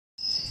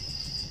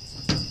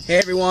Hey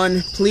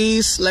everyone,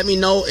 please let me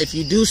know if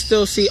you do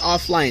still see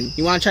offline.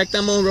 You want to check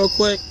them on real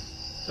quick?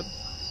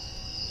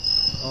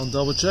 I'll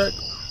double check.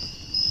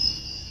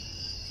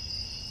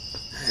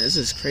 Man, this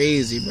is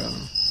crazy, bro.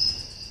 Alright,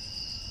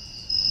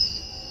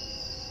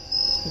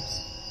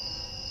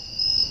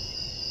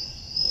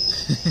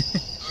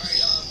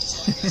 y'all.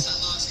 So I guess I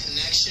lost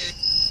connection.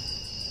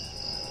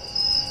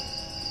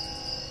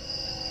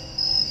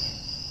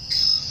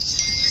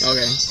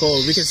 Okay, cool.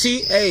 We can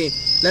see. Hey,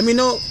 let me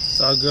know. It's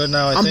all good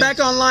now. I'm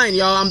back online,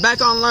 y'all. I'm back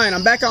online. Let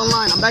me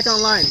know. I'm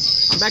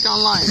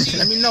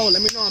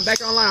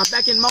back online. I'm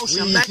back in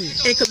motion. I'm back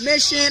in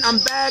commission. I'm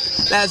back.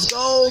 Let's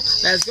go.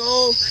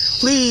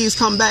 Please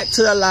come back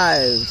to the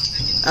live.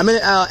 I'm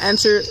gonna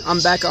enter. I'm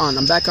back on.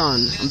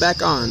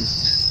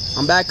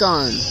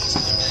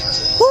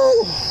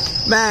 Woo!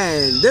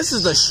 Man, this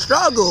is the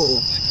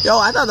struggle. Yo,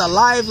 I thought the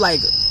live,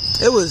 like,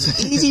 it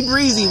was easy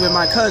breezy with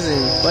my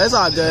cousin, but it's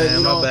all good. Man,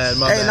 you know? my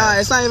bad. Nah,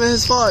 it's not even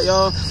his fault,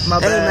 yo.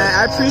 Man,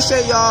 I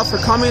appreciate y'all for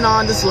coming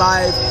on this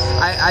live.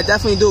 I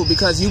definitely do,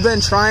 because you've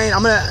been trying.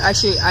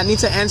 I need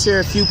to answer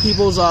a few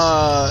people's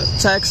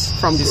texts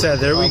from. He said,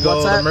 there we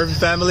go, WhatsApp. The Murphy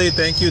family.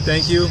 Thank you.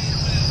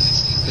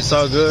 It's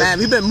all good. Man,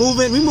 we've been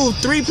moving. We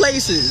moved 3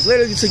 places,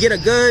 literally, to get a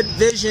good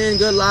vision,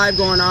 good live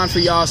going on for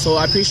y'all. So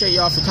I appreciate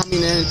y'all for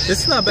coming in.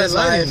 It's not bad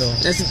lighting, though.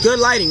 It's good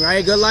lighting,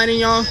 right? Good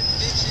lighting, y'all.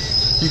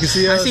 You can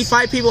see us. I see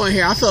 5 people in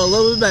here. I feel a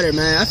little bit better,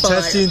 man. I feel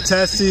testing.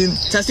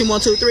 Testing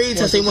 1 2 3.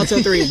 Testing 1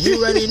 2 3. You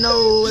already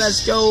know.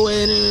 Let's go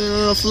in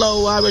the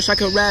flow. I wish I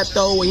could rap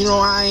though. You know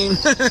I ain't.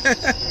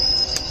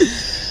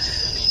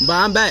 But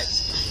I'm back.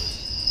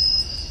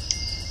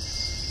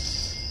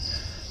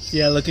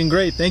 Yeah, looking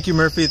great. Thank you,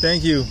 Murphy.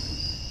 Thank you.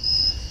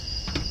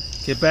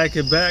 Get back.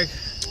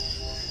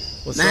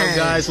 What's up,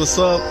 guys? What's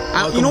up?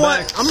 You know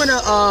what? I'm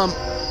gonna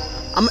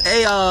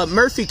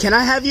Murphy, can I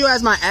have you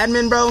as my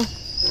admin, bro?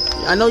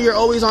 I know you're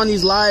always on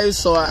these lives,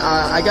 so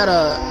I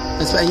gotta.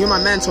 And you're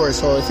my mentor,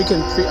 so if you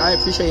can, I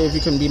appreciate it if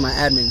you can be my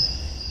admin.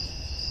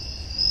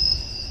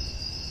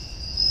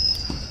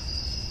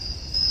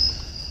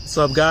 What's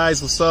up,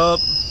 guys? What's up?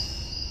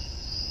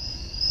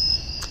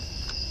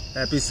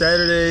 Happy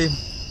Saturday.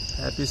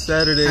 Happy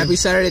Saturday.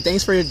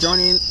 Thanks for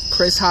joining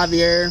Chris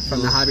Javier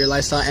from the Javier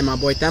Lifestyle and my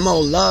boy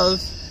Temo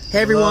Love.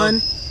 Hey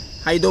everyone,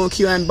 how you doing,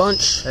 QM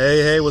Bunch?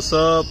 Hey, what's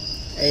up?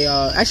 Hey,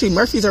 actually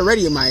Murphy's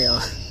already in my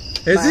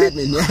admin. Yeah.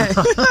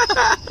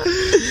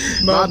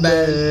 My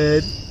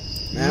bad.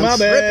 Man, I'm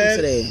tripping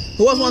today.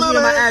 Who else wants to be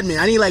my admin?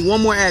 I need like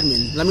one more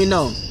admin. Let me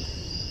know.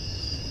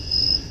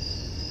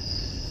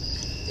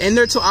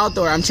 Indoor to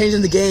outdoor. I'm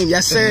changing the game.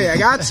 Yes, sir. I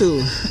got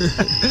to.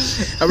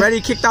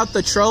 Already kicked out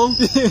the troll.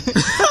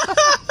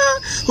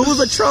 Who was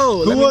the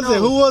troll?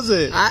 Who was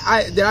it?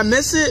 Did I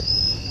miss it?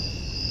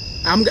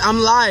 I'm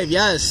live.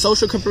 Yes.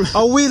 Social.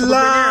 Are we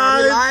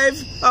live?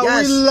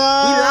 Yes. We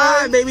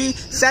live, baby.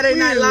 Saturday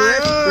Night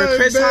Live with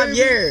Chris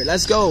Javier.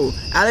 Let's go.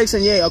 Alex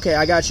and Ye. Okay,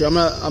 I got you. I'm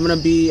gonna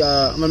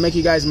make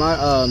you guys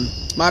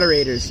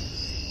moderators.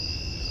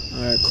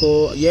 All right,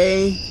 cool.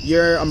 Ye,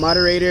 you're a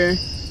moderator.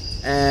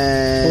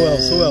 And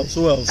who else?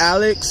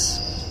 Alex,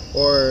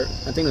 or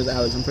I think it was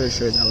Alex. I'm pretty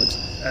sure it's Alex.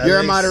 You're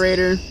a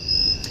moderator.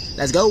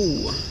 Let's go.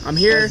 I'm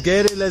here.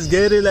 Let's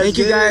get it. Thank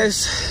you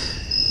guys.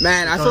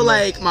 Man, I feel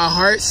like my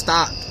heart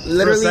stopped.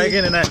 Literally. For a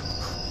second, and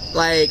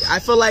like I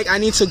feel like I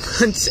need to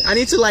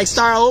like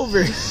start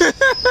over.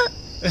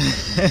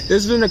 This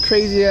has been a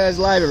crazy ass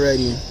live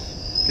already.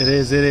 It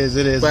is.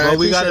 But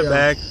we got it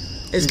back.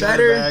 It's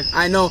better.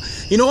 I know.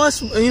 You know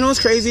what's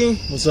crazy?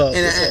 What's up?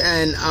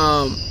 And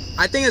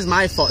I think it's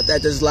my fault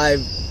that this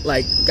live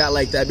got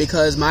like that,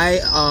 because my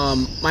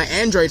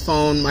Android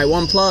phone, my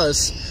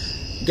OnePlus,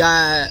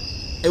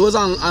 it was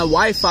on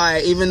Wi-Fi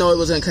even though it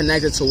wasn't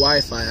connected to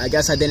Wi-Fi. I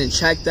guess I didn't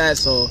check that,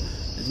 so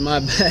it's my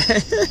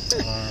bad.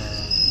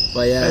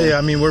 But yeah. Hey,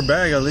 I mean, we're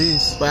back at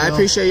least. But I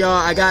appreciate y'all.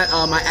 I got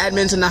my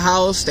admins in the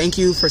house. Thank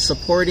you for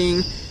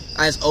supporting,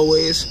 as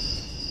always.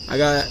 I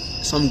got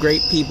some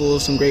great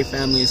people, some great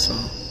families. So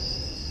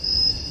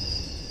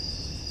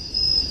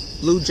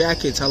blue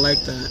jackets, I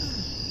like that.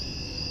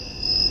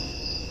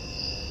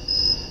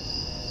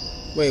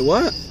 Wait,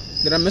 what?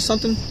 Did I miss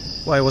something?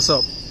 Why, what's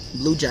up?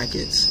 Blue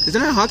Jackets.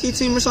 Isn't that a hockey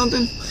team or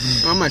something?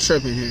 Or am I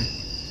tripping here?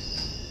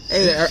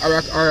 Hey,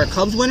 are our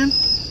Cubs winning?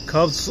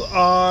 Cubs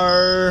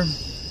are...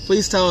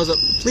 Please tell us that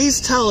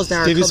our Cubs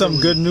give you some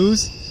good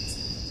news?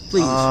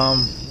 Please.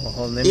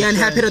 Ian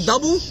Happ hit a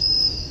double?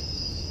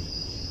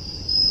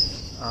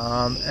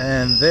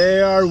 And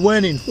they are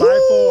winning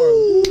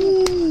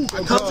 5-4.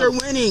 Our Cubs are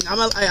winning. I'm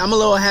a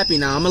little happy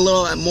now. I'm a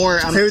little more...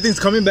 Everything's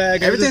coming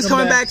back. Everything's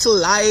coming back to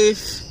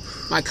life.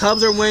 My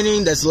Cubs are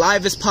winning. This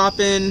live is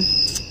popping.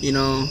 You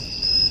know.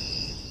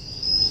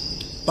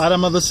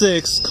 Bottom of the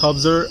 6th.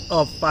 Cubs are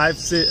up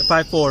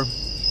 5-4.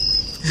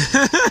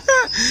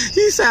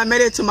 He said I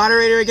made it to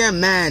moderator again.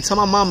 Man, tell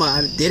my mama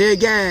I did it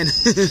again.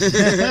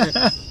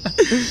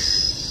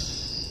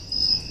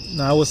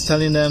 No, I was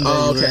telling them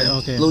that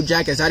okay. Blue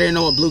Jackets. I didn't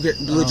know what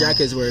blue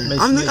Jackets were.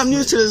 I'm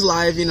new to this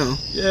live, you know.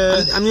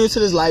 Yeah. I'm new to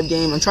this live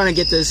game. I'm trying to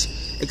get this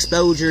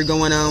exposure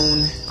going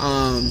on.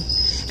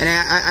 And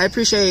I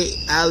appreciate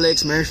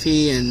Alex,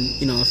 Murphy,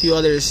 and a few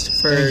others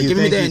for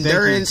giving me the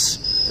endurance.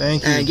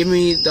 Thank you. And giving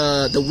me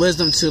the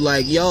wisdom to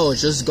like, yo,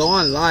 just go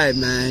on live,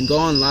 man. Go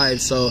on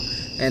live. So,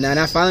 and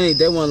I finally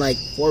did one like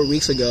 4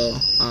 weeks ago.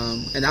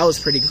 And that was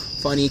pretty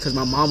funny because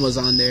my mom was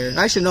on there.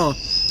 Actually, no,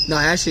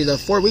 the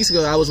 4 weeks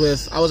ago I was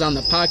on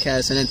the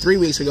podcast, and then 3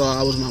 weeks ago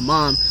I was with my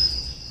mom.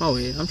 Oh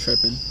wait, I'm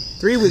tripping.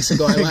 3 weeks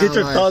ago I went Get on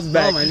your live. thoughts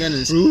back. Oh my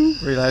goodness.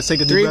 Relax,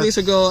 take a deep 3 breath. weeks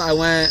ago I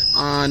went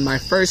on my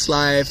first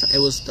live. It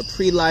was the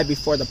pre-live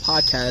before the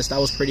podcast. That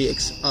was pretty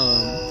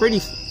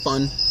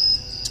fun.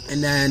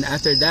 And then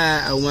after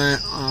that I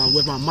went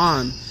with my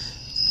mom.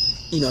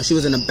 She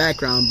was in the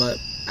background, but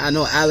I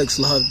know Alex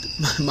loved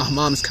my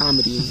mom's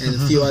comedy and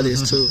a few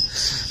others too.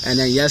 And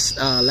then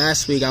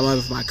last week I went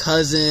with my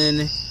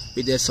cousin.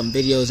 We did some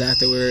videos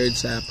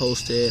afterwards that I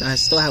posted. I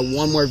still have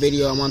one more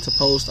video I want to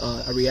post,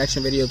 a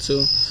reaction video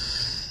too,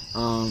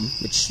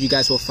 which you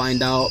guys will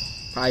find out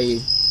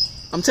probably.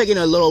 I'm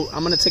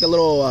gonna take a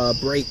little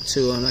break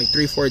too. I'm like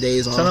 3-4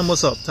 days off. Tell them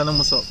what's up.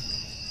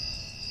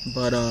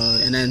 But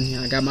and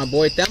then I got my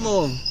boy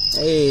Temo.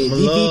 Hey,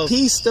 Temo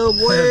VP still,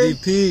 boy.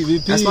 VP.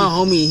 That's my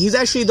homie. He's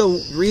actually the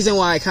reason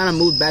why I kind of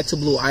moved back to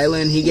Blue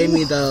Island. He gave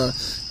me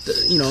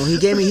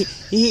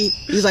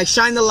he's like,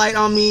 shine the light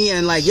on me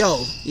and like,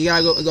 yo, you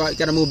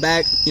gotta move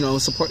back.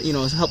 Support.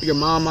 Help your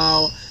mom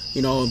out.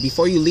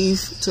 Before you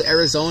leave to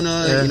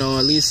Arizona. Yeah.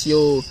 At least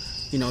you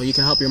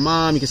can help your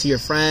mom. You can see your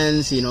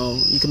friends. You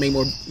can make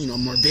more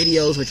more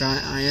videos, which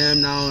I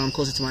am now. I'm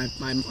closer to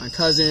my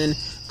cousin,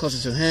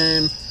 closer to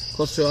him.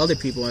 Close to other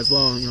people as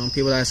well,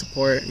 people that I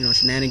support,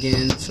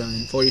 Shenanigans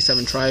and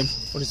 47 Tribe.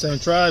 47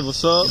 Tribe,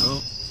 what's up?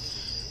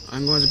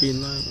 I'm going to be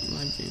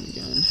live game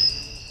again.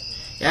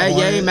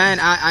 Yeah, man.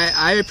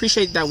 I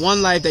appreciate that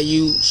one live that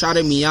you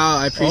shouted me out.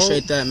 I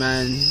appreciate that,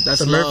 man. That's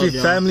the love, Murphy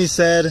family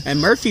said. And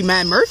Murphy,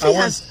 man. Murphy I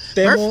has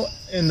Temo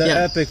in the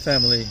Epic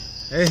family.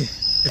 Hey,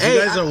 if you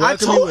guys are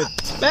welcoming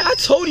with. Man, I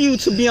told you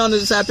to be on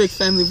this Epic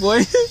family,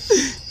 boy.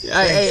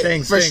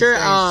 Thanks, sure.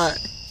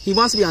 He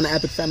wants to be on the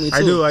Epic family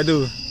too. I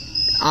do.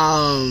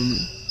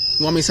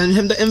 You want me to send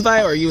him the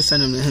invite, or you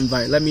send him the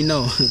invite? Let me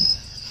know.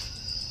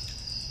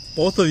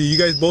 Both of you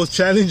guys both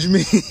challenged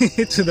me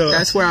to the.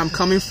 That's where I'm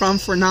coming from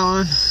for now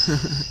on.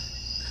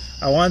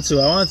 I want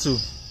to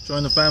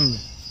join the family.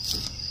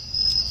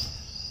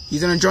 He's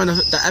gonna join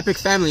the Epic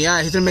family.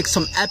 Yeah, he's gonna make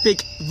some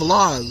epic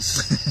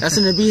vlogs. That's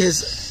gonna be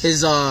his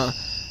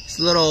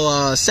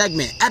little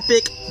segment,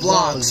 epic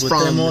vlogs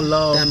from Temo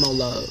Love. Temo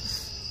Love.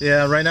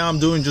 Yeah, right now I'm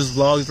doing just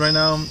vlogs right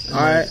now. All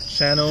right.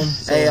 Channel.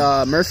 So,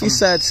 hey, Murphy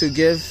said to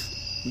give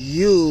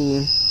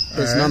you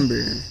his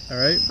number. All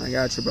right. I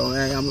got you, bro.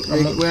 Hey,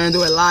 we're gonna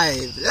do it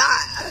live.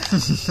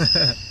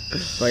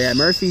 But yeah,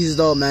 Murphy's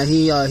dope, man.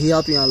 He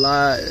helped me a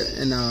lot,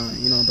 and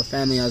the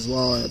family as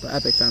well, the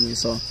Epic family.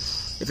 So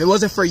if it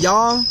wasn't for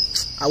y'all,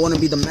 I wouldn't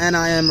be the man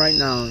I am right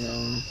now,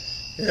 yo.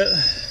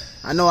 Yeah.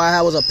 I know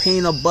I was a pain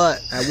in the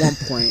butt at one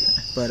point,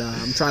 but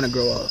I'm trying to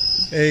grow up.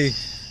 Hey.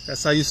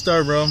 That's how you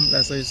start, bro.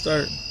 That's how you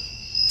start.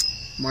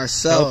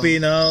 Marcel.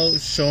 Helping out,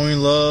 showing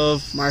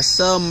love.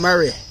 Marcel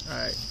Murray.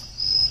 Alright.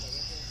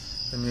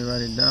 Let me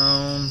write it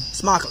down.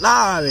 Smock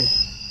live.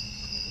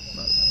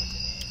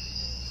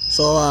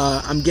 So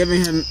I'm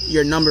giving him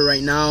your number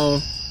right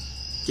now.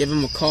 Give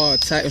him a call,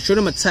 text. Shoot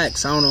him a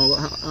text. I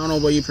don't know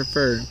what you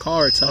prefer.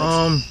 Call or text.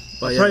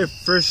 But I'll probably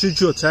first shoot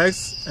you a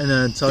text and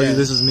then tell you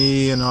this is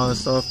me and all that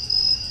stuff.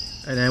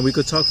 And then we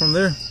could talk from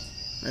there.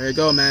 There you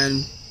go,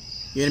 man.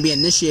 You're gonna be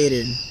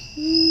initiated.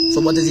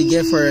 So what does he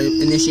get for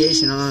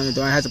initiation?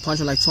 Do I have to punch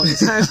him like 20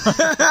 times?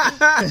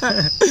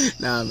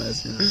 Nah, man.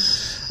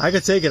 I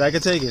could take it. I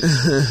could take it.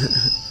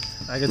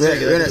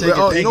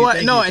 You know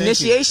what? No,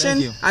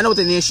 initiation. I know what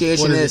the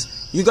initiation is.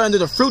 You're gonna do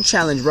the fruit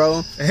challenge,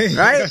 bro. Hey,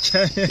 right?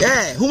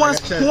 Yeah. Who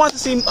wants to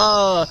see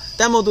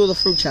Temo do the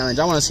fruit challenge?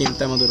 I want to see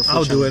Temo do the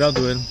fruit challenge. I'll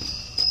do it.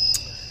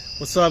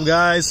 What's up,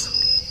 guys?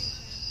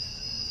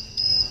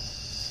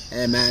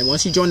 Hey, man.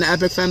 Once you join the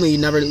Epic family, you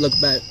never look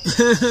back.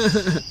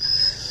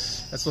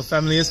 That's what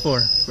family is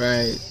for.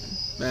 Right.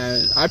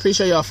 Man, I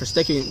appreciate y'all for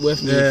sticking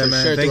with me for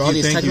sure through all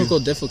these technical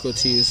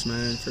difficulties,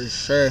 man, for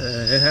sure.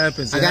 It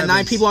happens. I got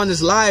 9 people on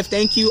this live.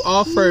 Thank you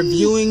all for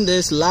viewing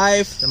this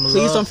live.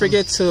 Please don't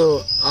forget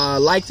to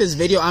like this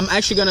video. I'm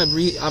actually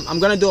I'm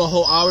gonna do a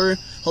whole hour.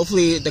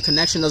 Hopefully the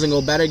connection doesn't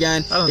go bad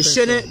again. It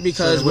shouldn't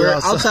because we're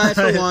outside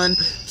for one.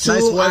 2,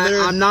 nice weather.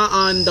 I'm not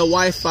on the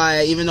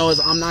Wi-Fi, even though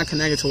I'm not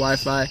connected to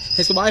Wi-Fi.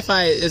 His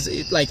Wi-Fi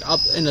is like up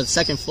in the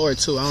 2nd floor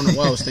too. I don't know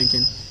what I was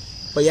thinking.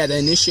 But yeah, the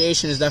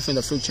initiation is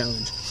definitely the fruit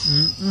challenge.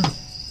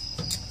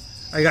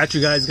 I got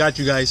you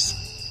guys.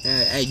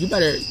 Hey, you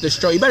better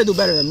do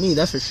better than me.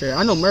 That's for sure.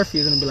 I know Murphy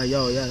is gonna be like,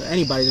 yo, yeah,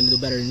 anybody's gonna do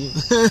better than you.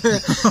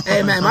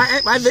 Hey, man,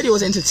 my video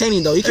was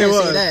entertaining though. You can't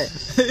say that.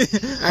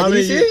 Did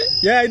you see it?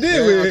 Yeah, I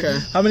did. Yeah, okay.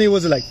 How many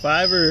was it? Like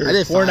 5 or I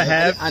did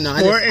 4.5? I know.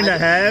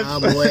 4.5. Oh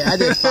boy, I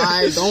did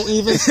 5. Don't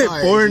even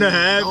start.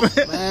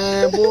 4.5.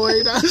 Man,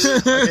 boy.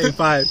 Okay,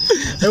 5.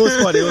 It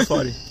was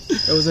funny.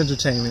 It was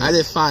entertaining. I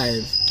did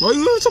 5. Well, you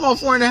were talking about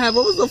 4.5.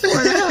 What was the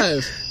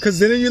 4.5? Because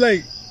then you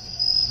like.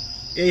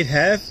 ate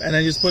half and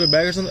then just put it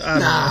back or something? I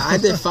don't know. I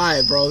did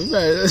 5, bro. You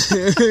better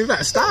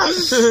stop.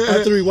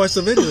 After we watched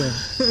the video.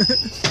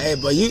 Hey,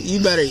 but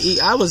you better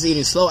eat. I was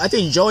eating slow. I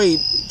think Joey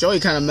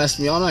kind of messed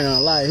me up. I'm not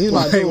gonna lie. He's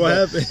my dude. What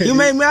happened? You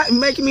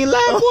making me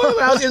laugh, boy.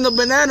 When I was eating the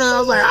banana, I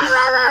was like,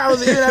 I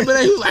was eating that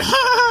banana. He was like,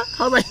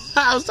 I was like,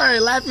 I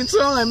started laughing too.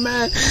 I'm like,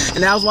 man.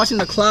 And I was watching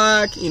the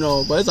clock, you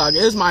know. But it's like,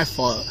 it's my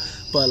fault.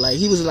 But like,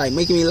 he was like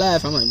making me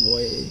laugh. I'm like,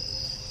 boy.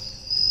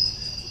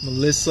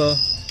 Melissa,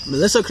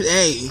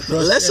 hey,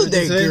 Melissa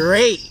did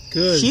great.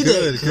 Good. She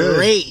did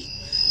great.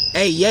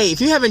 Hey, yay,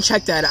 if you haven't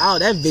checked that out,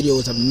 that video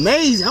was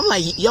amazing. I'm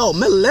like, yo,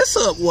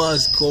 Melissa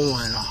was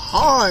going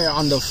hard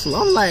on the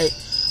floor. I'm like,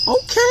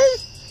 okay.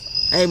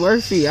 Hey,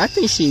 Murphy, I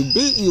think she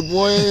beat you,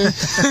 boy.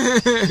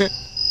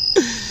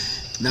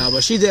 No,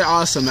 but she did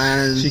awesome,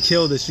 man. She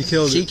killed it. She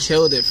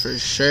killed it for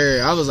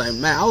sure. I was like,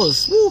 man,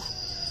 woo.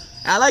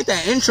 I like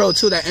that intro,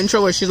 too. That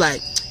intro where she's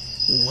like,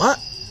 what?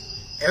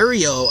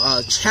 Ariel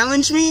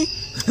challenged me?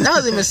 That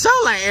doesn't even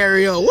sound like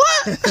Ariel.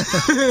 What?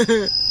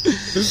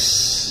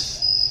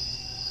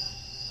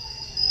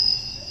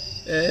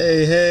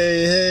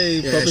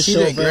 Hey. Yeah, she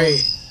did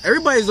great.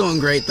 Everybody's doing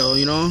great though,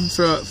 you know,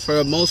 for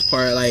the most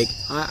part. Like,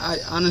 I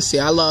honestly,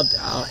 I loved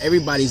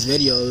everybody's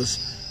videos.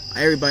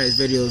 Everybody's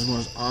videos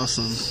was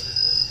awesome.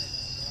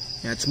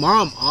 Yeah,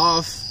 tomorrow I'm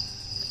off.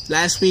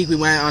 Last week we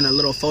went on a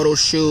little photo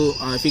shoot.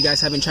 If you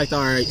guys haven't checked out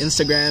our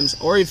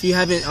Instagrams, or if you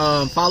haven't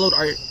followed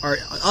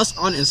us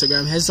on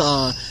Instagram, his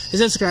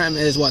Instagram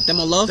is what?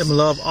 Temo Love? Temo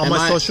Love. All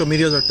my social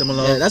medias are Temo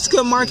Love. Yeah, that's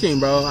good marketing,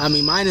 bro. I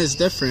mean, mine is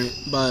different,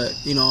 but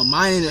you know,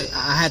 mine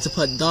I had to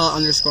put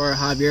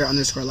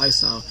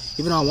 _Javier_lifestyle.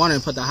 Even though I wanted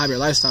to put the Javier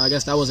lifestyle, I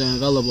guess that wasn't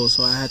available,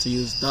 so I had to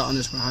use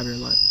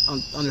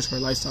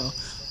 _Javier_lifestyle.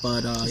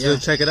 But yeah,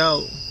 check it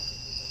out.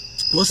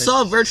 What's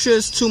up,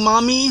 Virtuous 2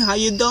 Mommy? How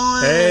you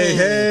doing?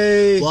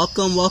 Hey.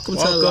 Welcome to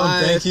the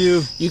live. Thank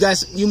you. You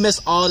guys, you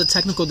missed all the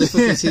technical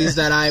difficulties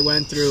that I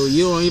went through.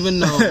 You don't even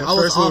know. I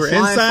was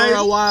offline for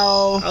a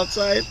while.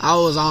 Outside. I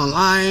was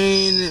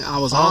online. I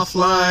was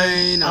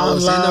offline. I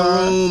was in the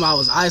room. I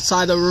was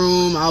outside the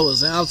room. I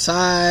was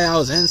outside. I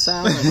was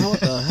inside. I was like,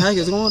 what the heck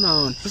is going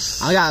on?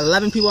 I got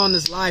 11 people on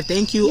this live.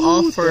 Thank you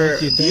all for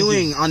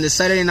viewing on this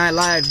Saturday Night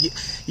Live.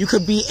 You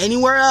could be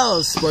anywhere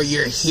else, but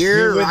you're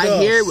here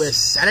here with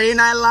Saturday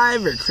Night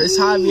Live with Chris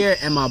Javier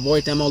and my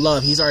boy Temo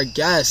Love. He's our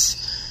guest.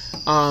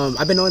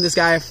 I've been knowing this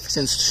guy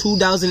since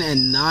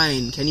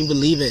 2009. Can you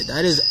believe it?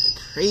 That is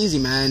crazy,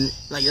 man.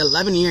 Like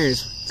 11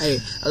 years. Hey,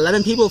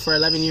 11 people for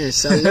 11 years.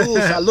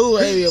 Salud,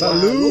 baby.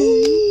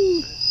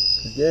 Salud.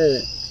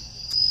 Good.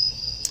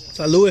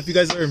 Salud if you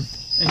guys are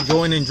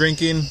enjoying and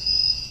drinking.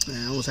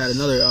 Man, I almost had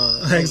another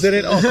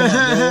accident. Oh, come on,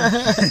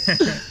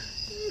 bro.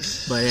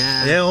 But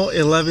yeah. Yeah,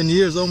 11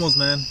 years almost,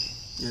 man.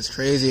 It's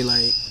crazy,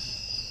 like.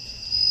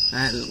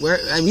 And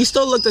we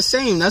still look the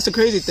same. That's the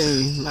crazy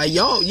thing. Like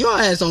y'all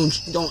ass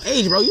don't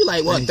age, bro. You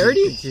like what,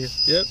 30? Thank you.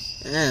 Yep.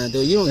 Yeah,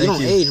 dude, you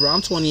don't age, bro.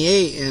 I'm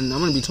 28 and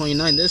I'm gonna be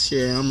 29 this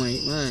year. And I'm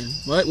like, man,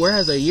 where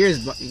has the years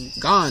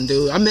gone,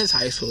 dude? I miss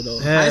high school though.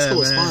 Yeah, high school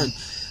was fun.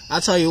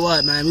 I'll tell you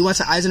what, man. We went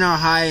to Eisenhower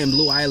High and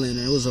Blue Island,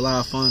 and it was a lot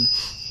of fun.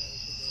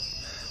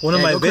 One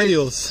of my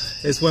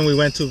videos is when we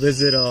went to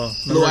visit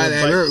Blue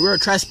Island. We were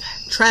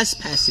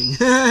trespassing.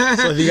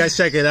 So if you guys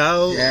check it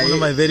out, one of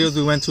my videos,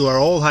 we went to our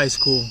old high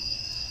school.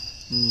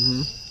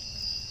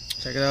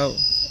 Check it out.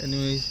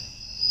 Anyways.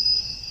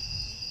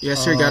 Yes,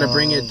 sir. Gotta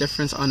bring a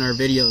difference on our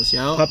videos,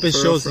 yo. Puppet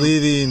Show's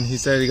leaving. He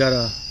said he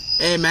gotta.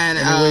 Hey, man.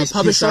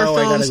 Puppet Short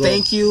Films.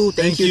 Thank you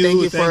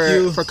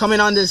for coming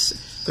on this.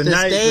 Good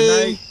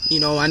night. You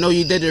know, I know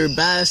you did your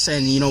best,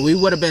 and you know we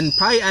would have been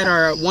probably at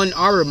our 1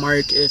 hour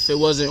mark if it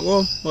wasn't.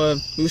 Well,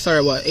 we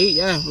started what 8?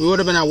 Yeah, we would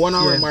have been at 1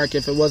 hour mark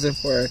if it wasn't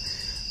for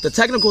the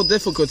technical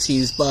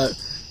difficulties. But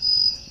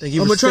thank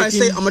you. I'm gonna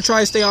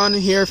try to stay on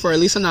here for at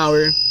least an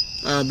hour.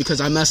 Because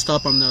I messed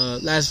up on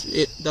the last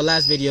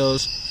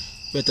videos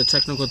with the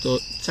technical I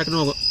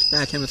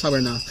can't even talk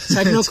right now.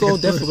 Technical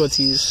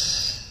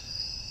difficulties.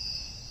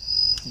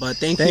 But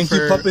thank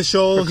you, Puppet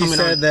Show. He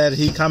said that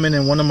he commented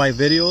in one of my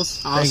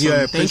videos. Awesome. Thank you. I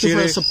appreciate Thank you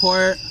for the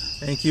support.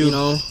 Thank you. You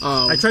know,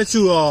 I tried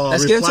to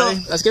let's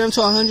get him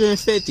to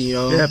 150. You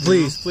know. Yeah,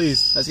 please.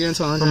 Let's get him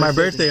to 150 for my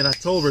birthday in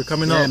October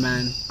coming up. Yeah,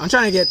 man. I'm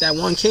trying to get that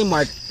 1K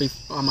mark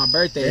on my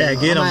birthday. Yeah,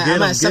 get him.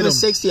 I'm at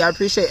 760. I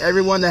appreciate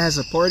everyone that has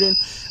supported.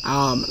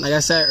 Like I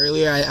said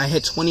earlier, I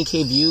hit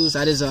 20K views.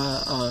 That is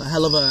a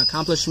hell of an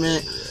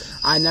accomplishment.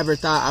 I never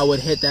thought I would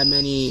hit that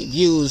many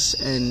views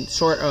in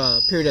short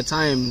period of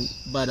time.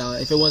 But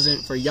if it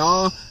wasn't for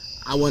y'all,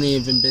 I wouldn't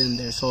even been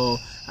there. So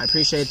I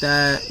appreciate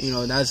that. You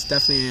know, that's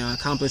definitely an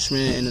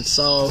accomplishment in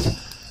itself.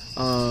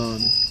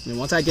 And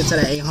once I get to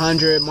the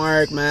 800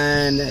 mark,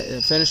 man,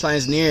 the finish line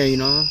is near, you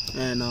know.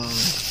 And you know,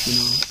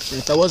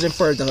 if it wasn't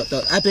for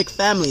the Epic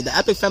family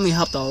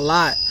helped a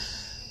lot.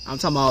 I'm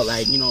talking about,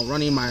 like, you know,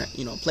 running my,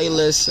 you know,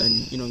 playlists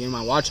and, you know, getting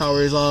my watch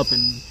hours up.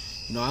 And,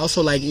 you know, I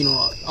also, like, you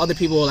know, other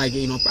people, like,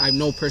 you know, I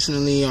know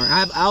personally, or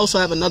I also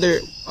have another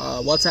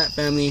WhatsApp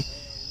family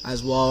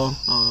as well.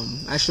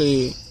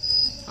 Actually,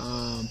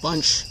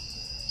 Bunch.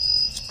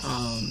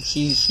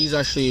 She's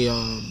actually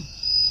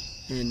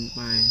and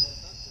my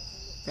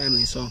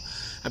family. So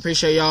I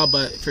appreciate y'all,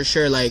 but for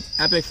sure, like,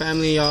 Epic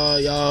family,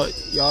 y'all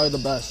are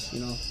the best, you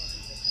know.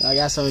 I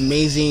got some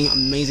amazing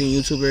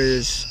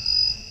YouTubers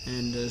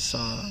in this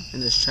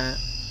chat.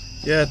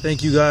 Yeah,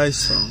 thank you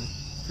guys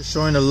for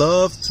showing the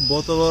love to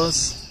both of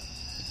us.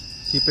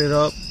 Keep it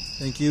up.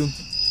 Thank you.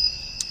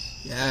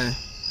 Yeah.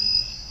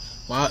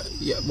 Wow.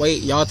 Yeah,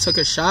 wait, y'all took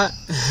a shot?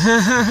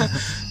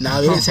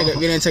 No,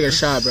 we didn't take a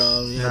shot,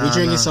 bro. Yeah, we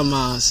drinking some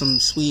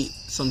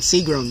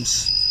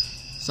Seagrams.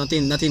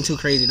 Nothing too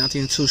crazy,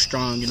 nothing too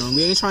strong, you know.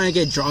 We ain't trying to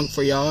get drunk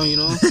for y'all, you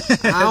know.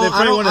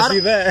 I don't want to see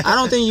that. I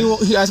don't think you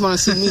guys want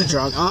to see me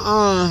drunk.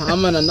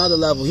 I'm on another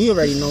level. He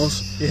already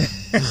knows. Yeah.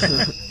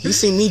 You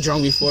seen me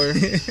drunk before.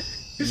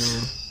 You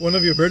know. One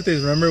of your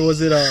birthdays, remember?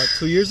 Was it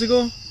 2 years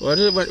ago?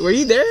 Were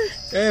you there?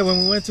 Yeah,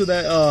 when we went to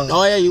that.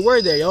 Oh yeah, you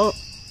were there, yo.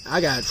 I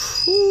got,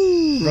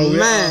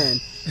 man.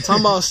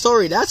 Talking about a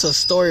story. That's a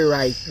story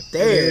right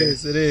there.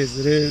 It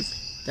is.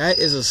 That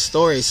is a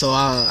story. So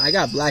I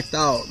got blacked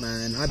out,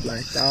 man. I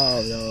blacked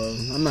out, yo.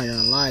 I'm not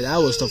gonna lie. That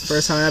was the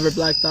first time I ever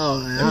blacked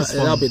out, and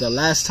that'll be the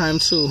last time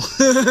too.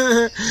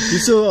 You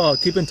still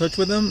keep in touch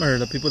with them, or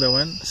the people that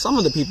went? Some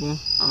of the people.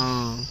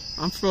 I'm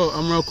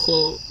real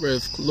cool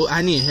with.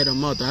 I need to hit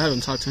him up. Though. I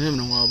haven't talked to him in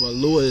a while, but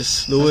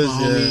Louis, my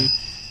homie,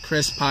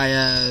 Chris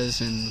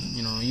Paez, and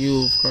you know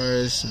you, of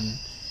course, and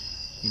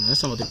you know there's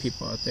some other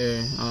people out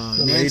there.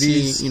 The Nancy,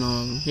 ladies. you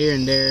know, here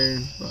and there,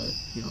 but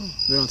you know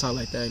we don't talk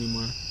like that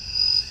anymore.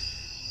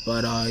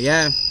 But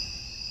yeah.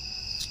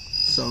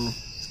 So,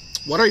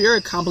 what are your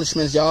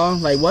accomplishments, y'all?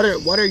 Like, what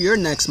are your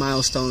next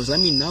milestones?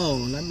 Let me know.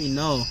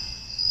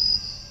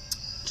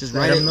 Just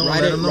write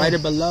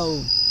it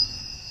below.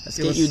 Let's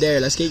get you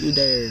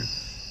there.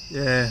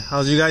 Yeah.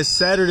 How's you guys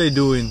Saturday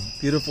doing?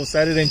 Beautiful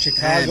Saturday in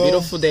Chicago. Man,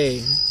 beautiful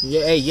day.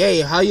 Yeah.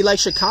 Hey, how you like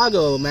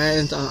Chicago,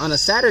 man? On a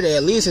Saturday,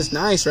 at least it's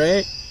nice,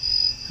 right?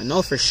 I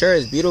know for sure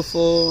it's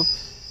beautiful.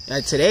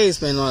 Like today, it's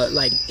been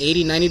like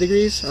 80, 90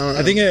 degrees.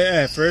 I think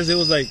at first it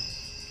was like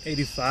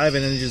 85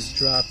 and then it just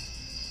dropped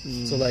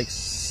to like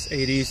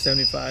 80,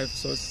 75.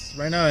 So it's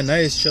right now at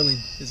night it's chilling.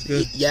 It's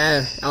good.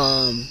 Yeah.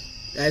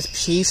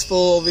 It's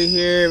peaceful over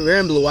here. We're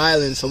in Blue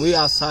Island, so we're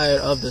outside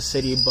of the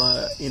city,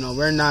 but you know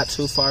we're not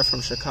too far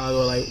from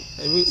Chicago. Like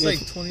it's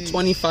like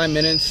 25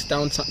 minutes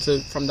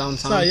downtown from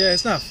downtown.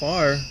 It's not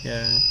far.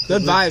 Yeah.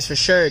 Good vibes for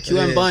sure.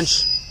 QM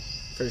Bunch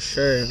for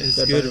sure.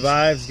 It's good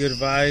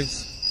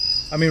vibes.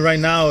 I mean, right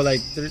now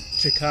like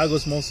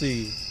Chicago's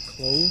mostly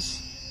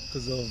closed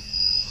because of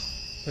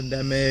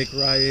pandemic,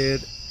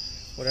 riot,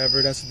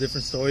 whatever. That's a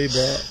different story,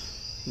 but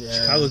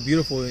Chicago's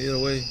beautiful either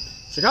way.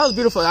 Chicago's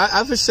beautiful.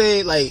 I would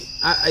say, like,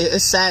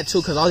 it's sad too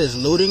because all this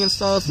looting and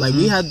stuff. Like,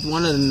 we had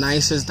one of the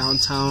nicest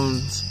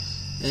downtowns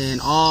in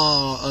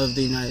all of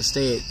the United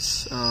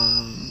States,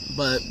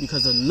 but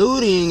because of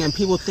looting and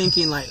people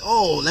thinking like,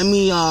 oh, let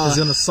me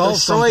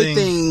destroy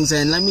things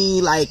and let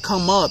me like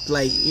come up,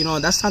 like, you know,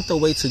 that's not the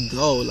way to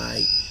go.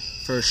 Like,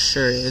 for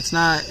sure, it's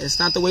not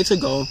the way to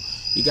go.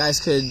 You guys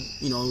could,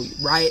 you know,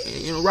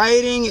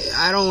 rioting,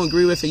 I don't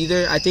agree with it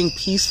either. I think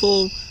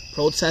peaceful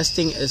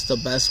protesting is the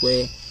best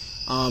way.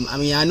 I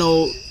mean, I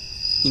know,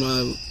 you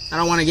know, I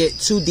don't want to get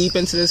too deep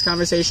into this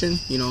conversation,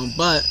 you know,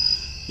 but,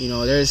 you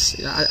know,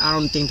 I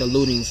don't think the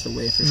looting's the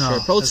way for sure.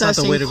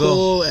 Protesting,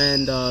 cool,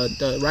 and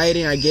the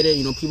rioting, I get it.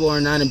 You know, people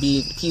are not to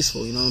be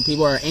peaceful. You know,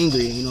 people are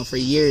angry. You know, for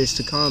years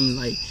to come,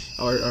 like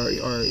or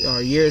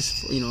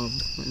years, you know,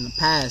 in the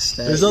past.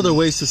 There's other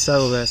ways to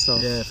settle that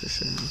stuff. Yeah, for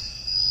sure.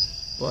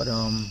 But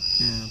yeah,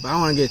 but I don't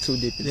want to get too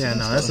deep into that.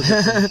 That's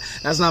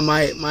that's not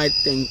my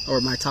thing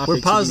or my topic. We're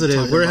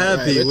positive. We're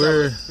happy. Right?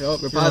 We're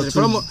positive.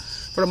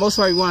 For the most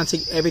part, we want to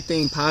take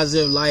everything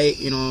positive, light.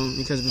 You know,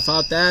 because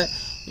without that,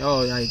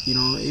 like, you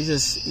know,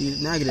 it's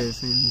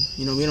negative, and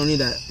you know we don't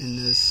need that in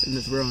this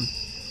world.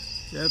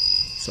 Yep.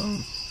 So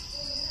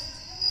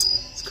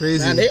it's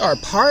crazy. Man, they are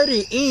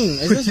partying.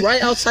 Is this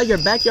right outside your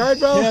backyard,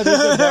 bro? Yeah,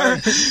 there's a bar.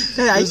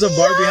 There's a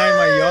bar behind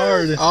my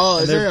yard. Oh,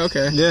 is there?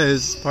 Okay. Yeah,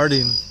 it's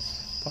partying.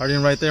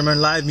 Partying right there,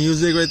 man. Live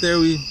music right there.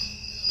 We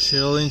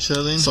chilling.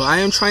 So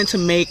I am trying to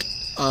make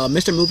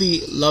Mr.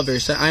 Movie Lover.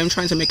 So I am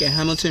trying to make a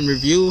Hamilton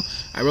review.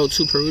 I wrote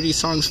 2 parody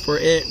songs for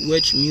it,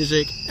 which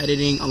music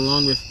editing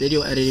along with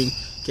video editing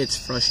gets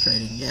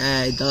frustrating.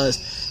 Yeah, it does.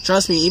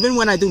 Trust me, even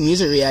when I do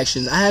music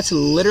reactions, I had to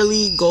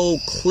literally go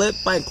clip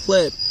by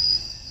clip.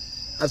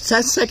 A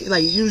 10 second,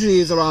 like usually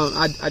it's around,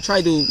 I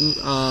try to do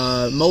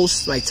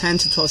most like 10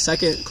 to 12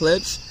 second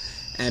clips.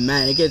 And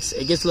man, it gets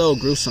a little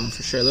gruesome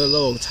for sure, a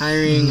little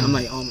tiring. I'm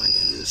like, oh my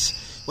goodness,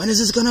 when is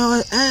this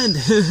gonna end?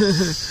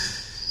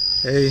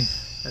 Hey,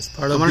 that's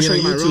part of being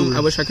on my YouTube. room. I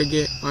wish I could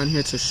get on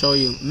here to show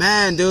you,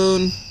 man,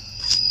 dude.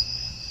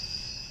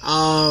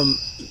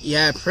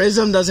 Yeah,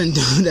 Prism doesn't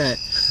do that.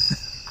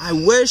 I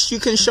wish you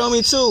can show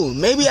me too.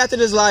 Maybe after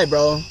this live,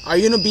 bro.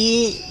 You're gonna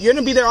be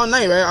there all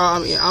night, right? I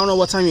mean, I don't know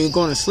what time you're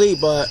going to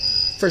sleep, but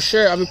for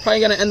sure, I'm probably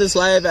gonna end this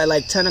live at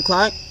like 10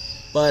 o'clock.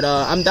 But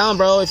I'm down,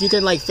 bro. If you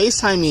can like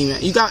FaceTime me,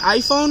 man. You got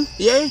iPhone?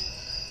 Yeah.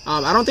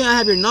 I don't think I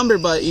have your number,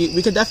 but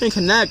we could definitely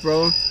connect,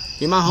 bro.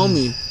 You're my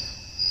homie.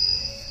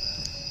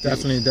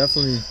 Definitely.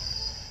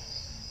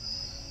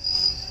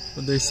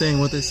 What they saying?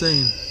 What they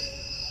saying?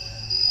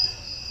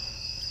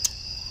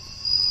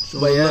 Show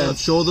But the yeah. love.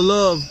 Show the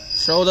love.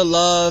 Show the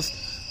love.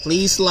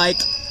 Please like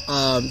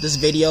this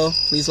video.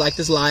 Please like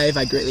this live.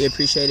 I greatly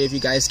appreciate it if you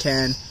guys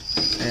can.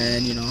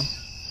 And you know,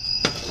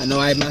 I know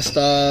I messed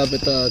up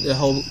with the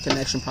whole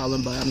connection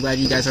problem, but I'm glad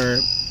you guys are,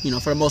 you know,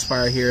 for the most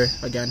part, are here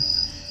again.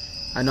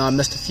 I know I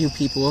missed a few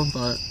people,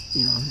 but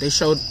you know, they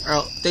showed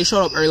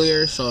up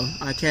earlier, so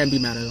I can't be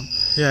mad at them.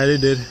 Yeah, they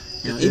did.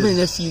 You know, even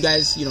if you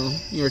guys, you know,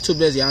 you're too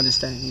busy, I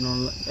understand. You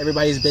know,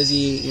 everybody's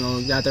busy. You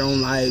know, got their own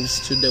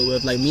lives to deal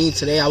with. Like me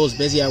today, I was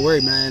busy at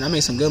work, man. I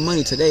made some good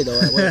money today, though.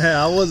 At work.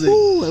 How was it?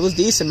 Ooh, it was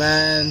decent,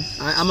 man.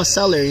 I'm a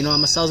seller. You know,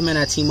 I'm a salesman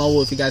at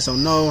T-Mobile. If you guys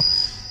don't know,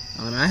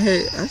 I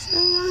had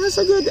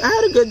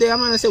a good day. I'm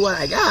not gonna say what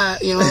I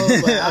got. You know,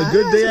 but a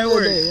good day at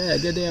work. Yeah, a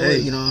good day at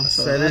work. You know,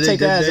 so Saturday, I take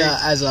that day.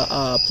 as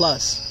a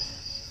plus.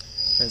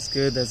 That's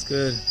good. That's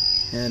good.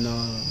 And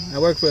I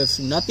work with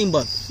nothing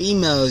but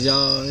females,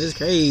 y'all. It's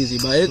crazy,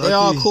 but they're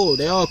all cool.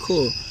 They're all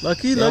cool.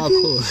 Lucky. They're all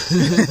cool.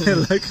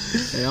 Lucky.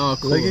 They're all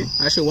cool. Lucky.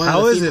 Actually,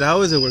 How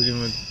is it working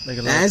with like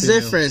a lot of it's female?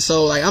 different.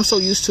 So like I'm so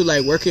used to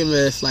like working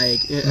with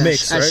like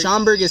Mixed, at right?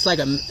 Schaumburg. It's like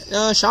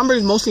Schaumburg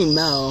is mostly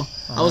male.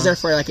 I was there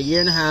for like a year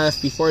and a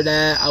half. Before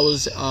that, I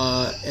was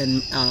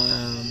in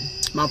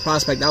Mount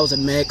Prospect. That was a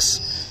mix.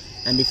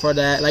 And before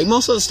that, like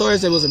most of the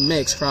stores, it was a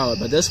mixed crowd.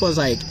 But this one's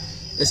like,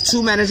 it's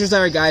 2 managers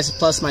that are guys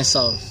plus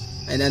myself.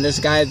 And then there's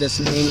a guy that's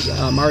named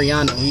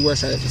Mariano. He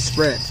works at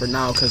Sprint for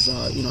now because,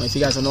 you know, if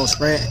you guys don't know,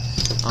 Sprint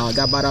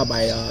got bought out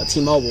by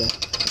T-Mobile.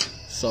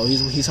 So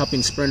he's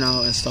helping Sprint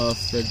out and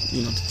stuff.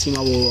 You know,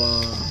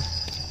 T-Mobile,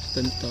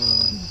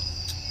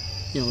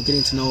 you know,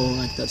 getting to know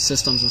like the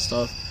systems and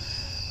stuff.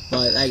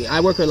 But like,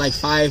 I work with like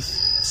 5,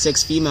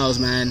 6 females,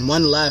 man.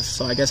 1 left,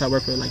 so I guess I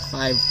work with like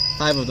 5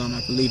 of them,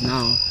 I believe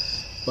now.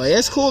 But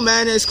it's cool,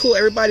 man. It's cool.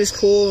 Everybody's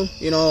cool.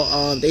 You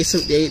know, they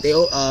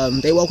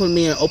welcome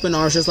me in open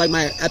arms, just like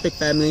my Epic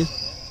family.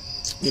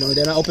 You know,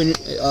 they're not open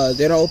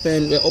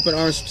with open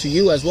arms to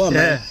you as well,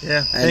 man.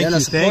 Yeah. And they're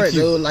not support,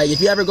 dude. Like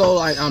if you ever go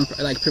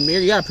like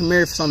Premiere, you gotta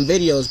Premiere some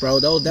videos, bro.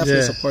 They'll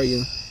definitely support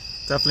you.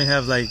 Definitely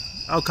have like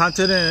I'll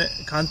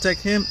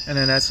contact him and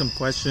then ask some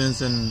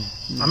questions, and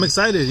I'm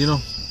excited. You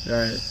know, All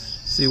right.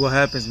 See what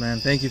happens, man.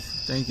 Thank you.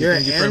 You're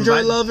an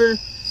Android lover?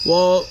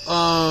 Well,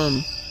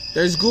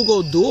 there's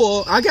Google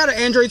Duo. I got an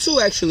Android too,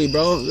 actually,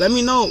 bro. Let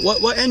me know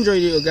what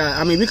Android you got.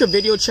 I mean, we could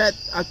video chat,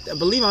 I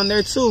believe, on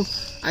there too.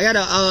 I got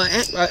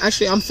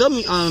actually, I'm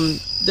filming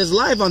this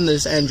live on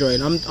this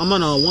Android. I'm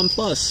on a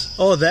OnePlus.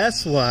 Oh,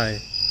 that's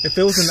why. If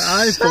it was an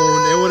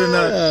iPhone, it would have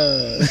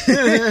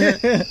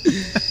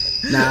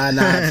not.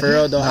 Nah, for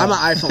real though. I'm an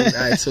iPhone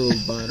guy too,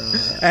 but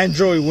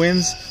Android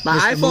wins. My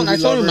iPhone, I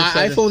told you, my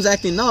iPhone's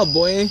acting up,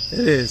 boy. It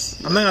is.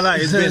 I'm not gonna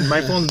lie.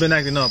 My phone's been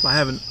acting up.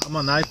 I'm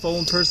an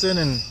iPhone person,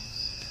 and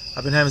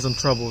I've been having some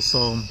trouble.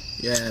 So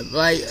yeah,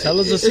 like tell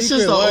us the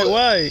secret.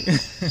 Why?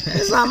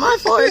 It's not my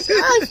fault. It's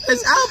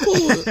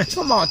Apple.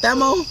 Come on,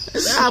 Temo.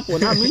 It's Apple,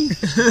 not me.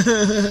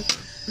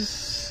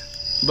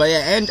 But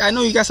yeah, and I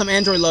know you got some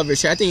Android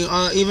lovers here. I think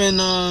I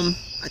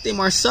think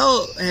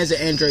Marcel has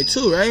an Android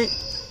too, right?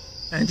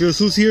 Andrew,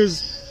 who's here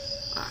has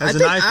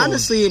an iPhone.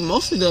 Honestly,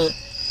 most of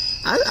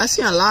I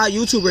see a lot of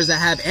YouTubers that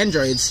have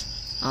Androids.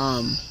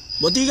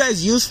 What do you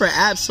guys use for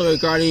apps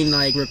regarding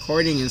like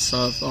recording and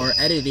stuff or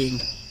editing?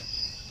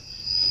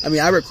 I mean,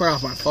 I record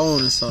off my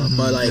phone and stuff,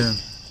 but like,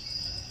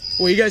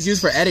 what do you guys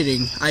use for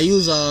editing? I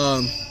use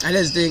I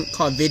just think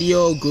called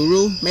Video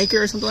Guru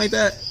Maker or something like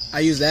that.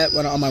 I use that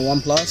on my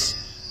OnePlus,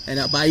 and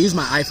but I use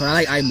my iPhone. I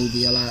like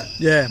iMovie a lot.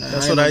 Yeah,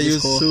 that's what I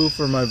use too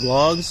for my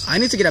vlogs. I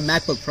need to get a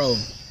MacBook Pro.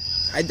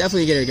 I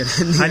definitely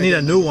I need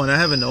a new one. I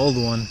have an old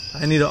one.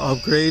 I need to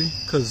upgrade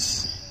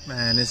because,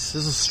 man, it's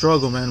a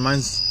struggle, man.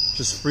 Mine's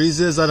just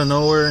freezes out of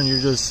nowhere, and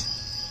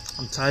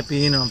I'm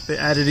typing, I'm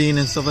editing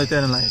and stuff like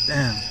that, and like,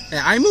 damn.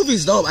 Yeah,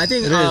 iMovie's dope. I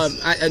think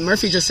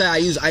Murphy just said I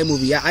use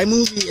iMovie. Yeah,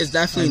 iMovie is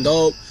definitely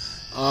dope.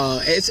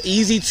 It's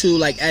easy to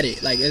like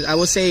edit. Like I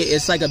would say,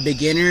 it's like a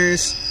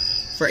beginner's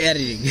for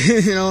editing.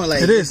 You know,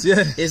 like it is.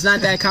 Yeah, it's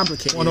not that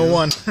complicated.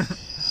 101. You know?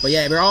 But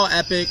yeah, we're all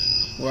epic.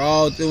 We're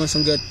all doing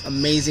some good,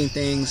 amazing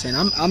things, and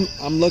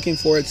I'm looking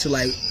forward to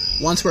like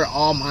once we're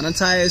all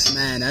monetized,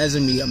 man. That is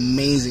gonna be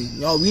amazing.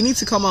 Yo, we need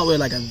to come out with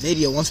like a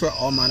video once we're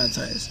all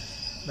monetized.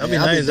 That'd be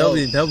nice.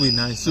 That'd be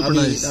nice. Super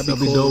nice. That'd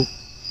be cool. Dope.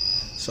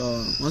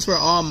 So once we're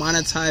all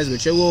monetized,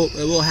 which it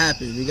will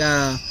happen. We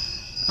gotta,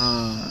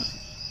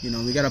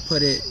 we gotta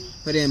put it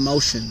in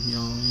motion. You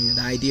know,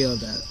 the idea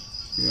of that.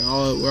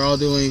 We're all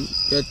doing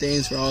good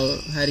things. We're all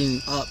heading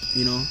up.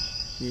 You know,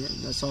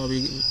 that's all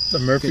we. The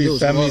Murphy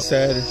family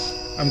said,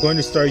 "I'm going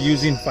to start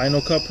using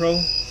Final Cut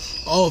Pro."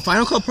 Oh,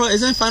 Final Cut Pro,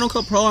 isn't Final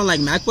Cut Pro on like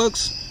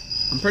MacBooks?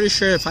 I'm pretty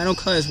sure Final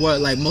Cut is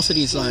what like most of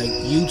these like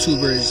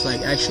YouTubers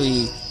like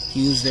actually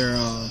use their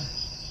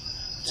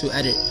to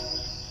edit.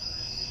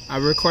 I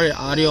recorded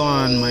audio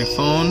on my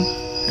phone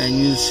and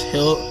use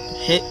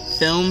Hit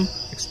Film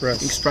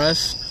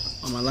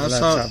Express on my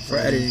laptop for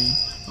editing.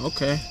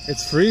 Okay,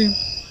 it's free.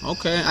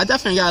 Okay, I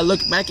definitely gotta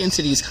look back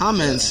into these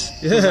comments.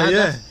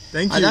 Yeah.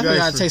 Thank you. I definitely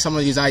gotta take some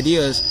of these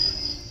ideas.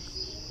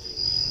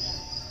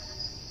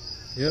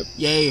 Yep.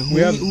 Yay.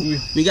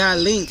 We got a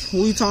link.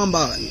 Who you talking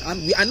about?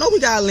 I know we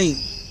got a link.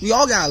 We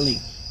all got a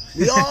link.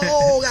 We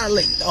all got a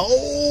link. The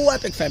whole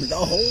Epic family. The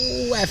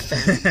whole F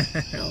family.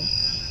 You know?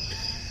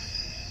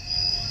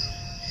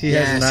 He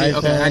has an iPhone.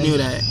 Okay, I knew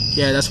that.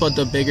 Yeah, that's what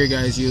the bigger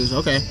guys use.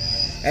 Okay.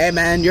 Hey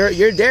man,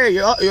 you're there.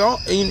 You're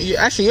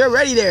actually you're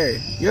already there.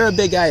 You're a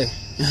big guy.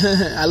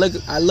 I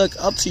look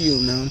up to you,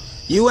 man.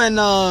 You and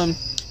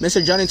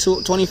Mr. Johnny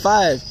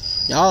 25.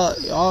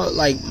 Y'all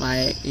like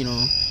my, you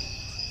know,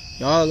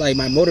 y'all like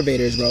my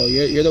motivators, bro.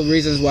 You're the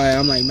reasons why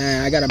I'm like,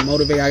 man, I gotta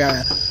motivate.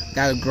 I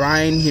gotta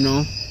grind, you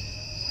know.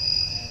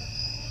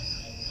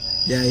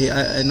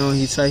 Yeah, I know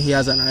he said he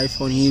has an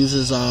iPhone. He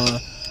uses a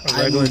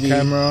regular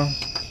camera.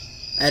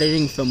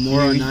 Editing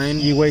Filmora 9.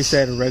 You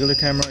wasted a regular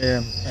camera,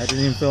 yeah.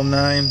 Editing Film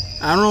 9.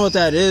 I don't know what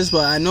that is,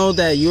 but I know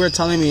that you were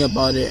telling me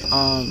about it.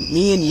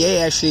 Me and Ye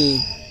actually,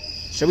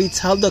 should we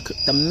tell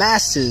the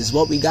masses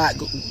what we got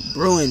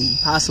brewing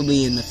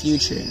possibly in the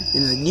future,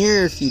 in the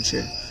near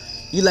future?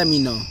 You let me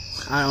know.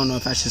 I don't know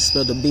if I should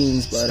spill the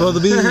beans, but spill the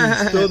beans.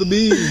 Spill the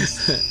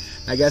beans.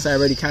 I guess I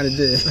already kind of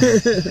did.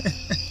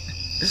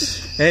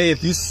 Hey,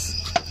 if you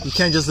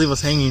can't just leave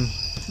us hanging,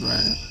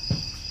 right?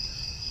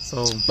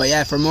 So, but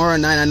yeah, for Mora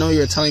 9, I know you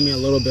were telling me a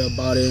little bit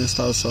about it and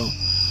stuff, so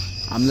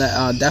I'm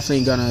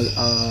definitely gonna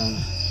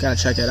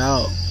check it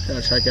out.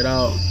 Gotta check it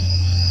out.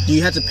 Do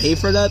you have to pay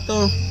for that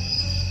though?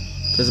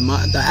 Because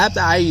the app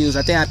that I use,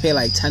 I think I pay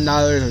like $10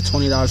 or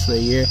 $20 for the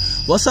year.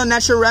 What's up,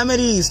 Natural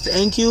Remedies?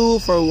 Thank you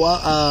for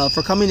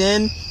coming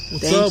in.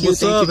 Thank you.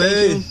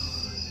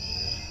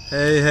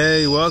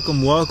 Hey,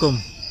 welcome.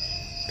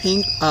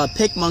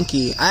 Pick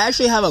Monkey. I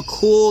actually have a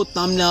cool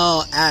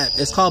thumbnail app.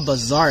 It's called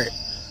Bazart.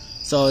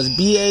 So it's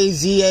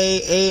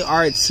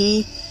BAZAART.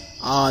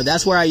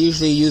 That's where I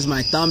usually use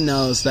my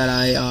thumbnails that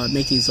I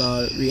make these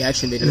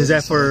reaction videos. And is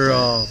that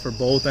for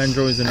both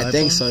Androids and iPhones? I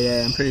think so.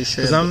 Yeah, I'm pretty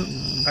sure.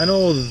 I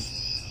know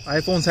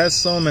iPhones has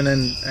some, and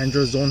then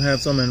Androids don't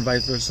have some, and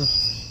vice versa.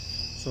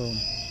 So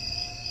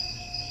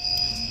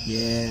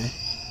yeah,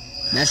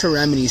 Natural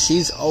Remedy.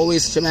 She's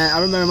always, man. I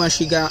remember when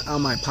she got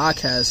on my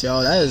podcast,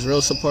 yo. That is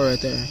real support right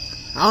there.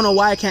 I don't know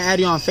why I can't add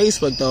you on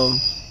Facebook though.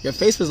 Your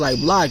Facebook's like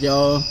blocked,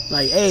 y'all.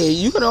 Like, hey,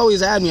 you could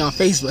always add me on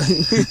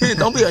Facebook.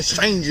 Don't be a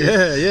stranger.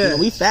 Yeah. You know,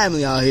 we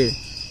family out here.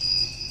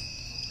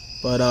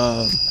 But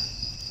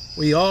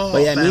we all.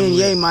 But yeah, family.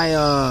 me and Ye,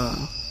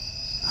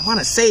 I want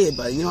to say it,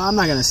 but you know, I'm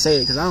not gonna say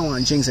it because I don't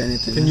want to jinx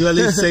anything. Can you at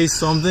least say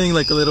something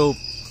like a little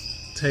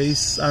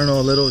taste? I don't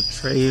know, a little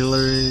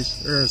trailer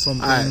or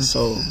something. All right,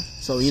 so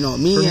you know,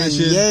 me and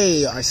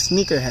Ye are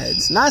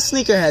sneakerheads. Not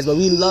sneakerheads, but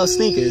we love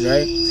sneakers,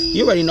 right?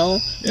 You already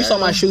know. You saw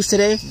my shoes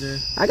today. Yeah.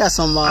 I got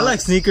some. I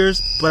like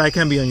sneakers, but I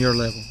can't be on your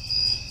level.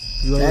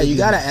 You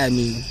gotta add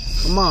me.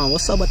 Come on,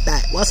 what's up with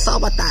that?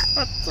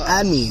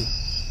 Add me.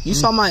 You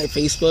saw my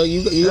Facebook.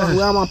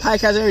 We're on my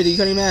podcast and everything. You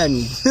couldn't even add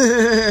me.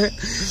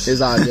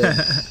 It's all good.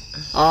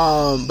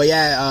 But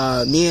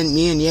yeah, me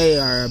and Ye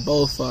are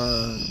both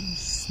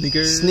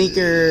sneaker.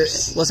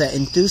 What's that?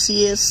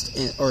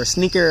 Enthusiast or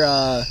sneaker?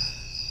 I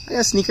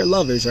guess sneaker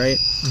lovers, right?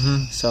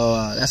 Mm-hmm. So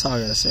that's all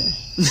I gotta say.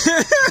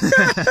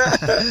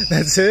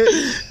 That's it.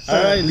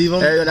 All right, leave them.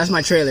 There you go. That's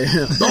my trailer.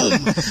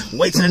 Boom.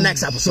 Wait till the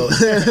next episode.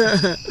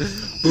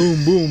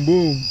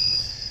 Boom.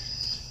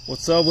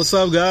 What's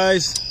up,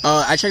 guys?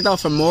 I checked out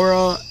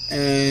Filmora,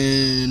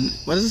 and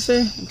what does it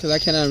say? Because I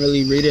cannot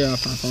really read it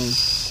off my phone.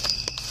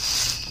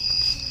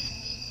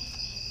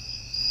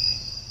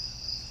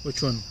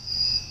 Which one?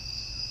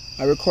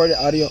 I recorded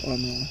audio. Oh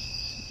no.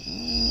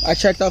 I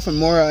checked out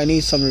Filmora. I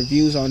need some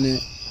reviews on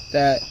it.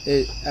 That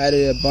it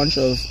added a bunch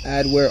of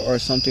adware or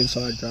something,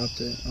 so I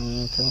dropped it.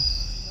 Okay.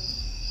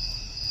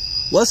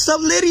 What's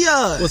up,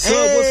 Lydia? What's up?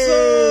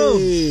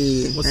 Welcome.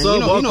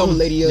 You know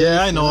Lydia.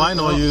 Yeah, I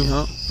know you.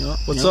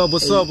 What's up?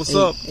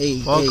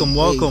 Welcome.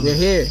 We're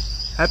here.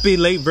 Happy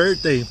late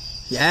birthday.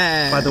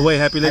 Yeah. By the way,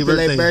 happy late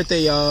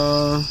birthday,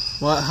 y'all.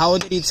 Well, how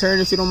old did he turn,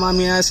 if you don't mind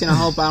me asking? I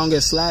hope I don't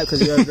get slapped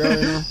because you're a girl,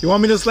 you know. You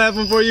want me to slap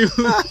him for you?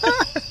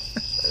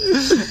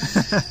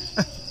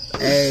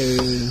 Hey,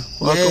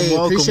 welcome,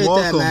 appreciate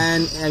that,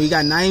 man. And we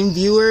got 9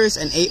 viewers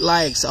and 8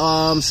 likes.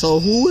 So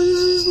who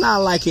is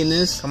not liking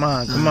this? Come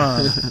on.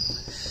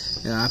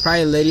 Yeah,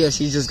 probably Lydia.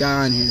 She just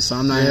got on here, so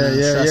I'm not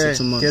gonna stress it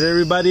too much. Get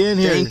everybody in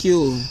here. Thank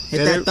you.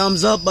 Hit that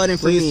thumbs up button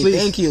for me. Please.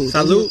 Thank you.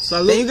 Salute.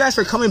 Thank you guys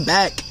for coming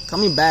back.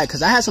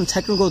 Because I had some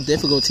technical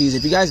difficulties.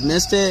 If you guys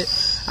missed it,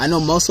 I know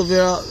most of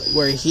you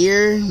were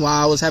here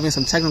while I was having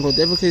some technical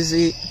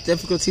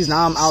difficulties.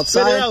 Now I'm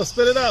outside.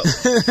 Spit it out.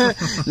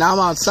 Now I'm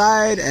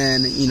outside,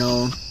 and you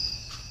know.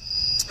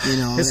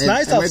 It's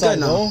nice outside,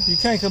 though. You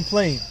can't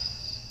complain.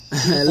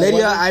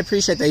 Lydia, I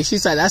appreciate that. She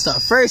said that's the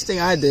first thing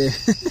I did.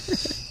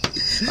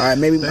 All right,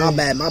 maybe my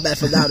bad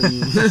for doubting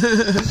you.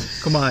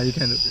 Come on, you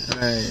can do it.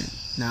 All right.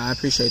 Nah, I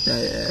appreciate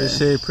that.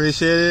 Yeah.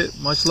 Appreciate it.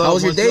 Much love. How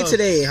was your day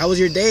today? How was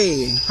your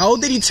day? How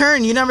old did he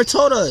turn? You never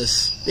told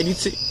us.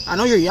 I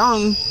know you're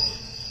young.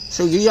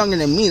 So you're younger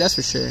than me, that's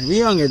for sure.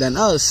 You're younger than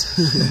us.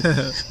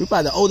 We're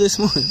probably the oldest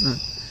ones.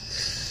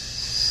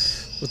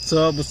 What's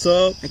up?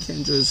 I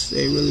can't just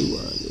say really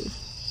what I do.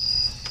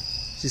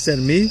 She said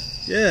me?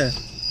 Yeah.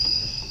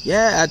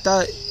 Yeah, I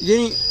thought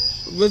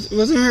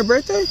wasn't her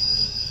birthday?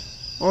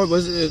 Or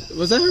was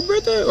that her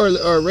birthday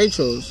or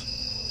Rachel's?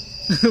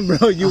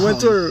 Bro, you went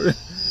to her.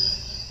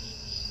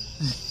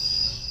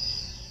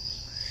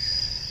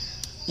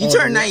 You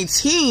turned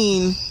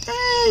 19.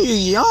 Damn, you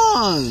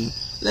young.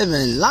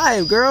 Living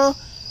life, girl.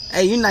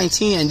 Hey, you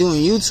 19 and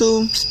doing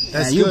YouTube.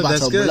 That's you good,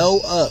 about to blow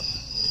up.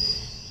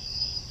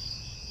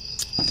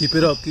 Keep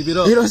it up, keep it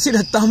up. You don't see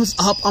the thumbs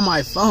up on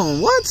my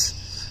phone. What?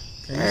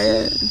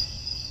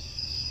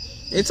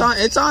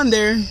 It's on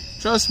there.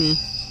 Trust me.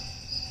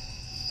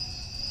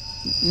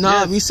 No,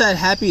 yeah. We said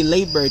happy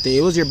late birthday.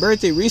 It was your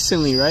birthday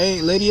recently,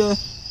 right, Lydia?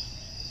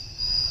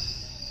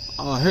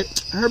 Oh,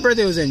 her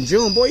birthday was in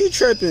June. Boy, you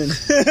tripping.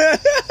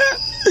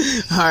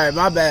 Alright,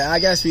 my bad. I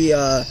guess we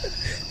had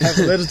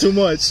a little too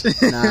much.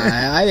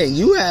 Nah, I didn't.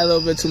 You had a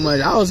little bit too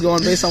much. I was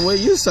going based on what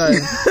you said.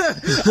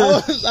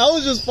 I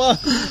was just fun.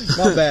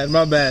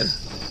 My bad.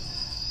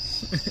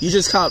 You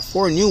just caught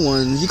 4 new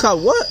ones. You caught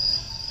what?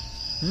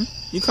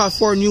 You caught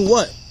 4 new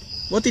what?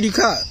 What did you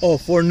caught? Oh,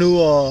 4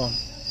 new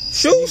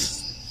shoes?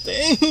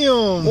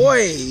 Damn.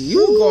 Boy,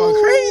 you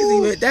going crazy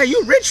with that.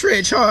 You rich,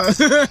 huh?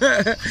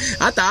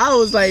 I thought I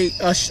was like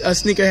a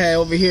sneakerhead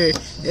over here.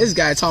 This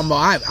guy talking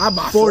about I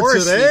bought 4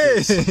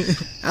 today.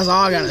 Sneakers. That's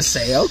all I gotta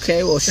say.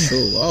 Okay, well,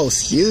 shoot. Oh,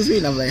 excuse me.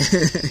 I'm like,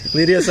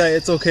 Lydia said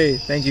it's okay.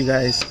 Thank you,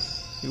 guys.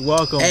 You're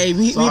welcome. Hey,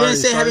 we didn't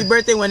say happy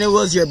birthday when it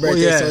was your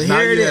birthday. Yeah, so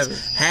here it is.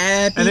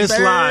 Happy it's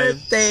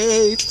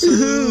birthday live.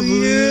 to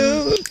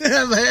you.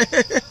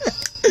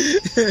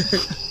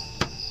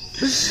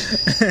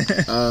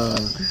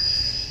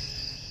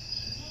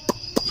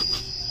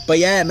 But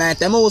yeah, man,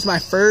 Temo was my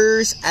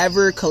first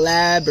ever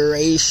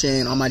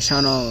collaboration on my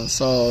channel.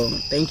 So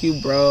thank you,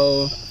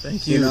 bro.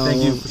 Thank you.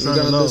 Thank you for we're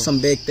gonna do some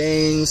big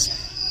things.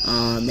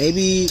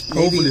 Maybe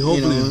hopefully.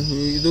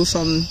 You do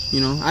some.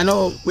 I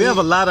know we have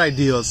a lot of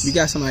ideas. We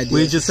got some ideas.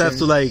 We just have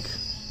to make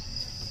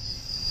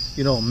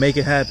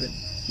it happen.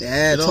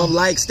 Yeah, 12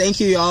 likes. Thank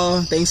you,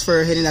 y'all. Thanks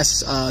for hitting that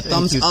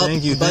thumbs up button.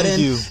 Thank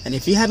you. And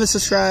if you haven't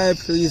subscribed,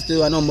 please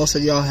do. I know most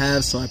of y'all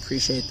have, so I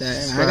appreciate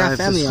that. And I got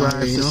family on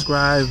here,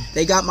 subscribe.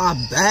 They got my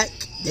back.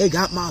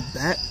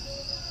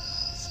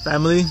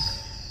 Family.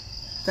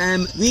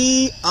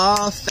 We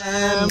are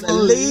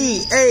family.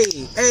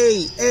 Hey.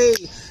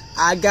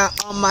 I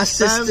got all my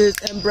sisters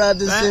and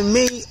brothers and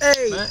me.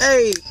 Hey.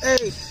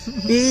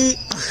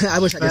 I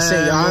wish I could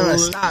say y'all. I'm gonna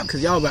stop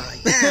because y'all about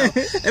like, damn.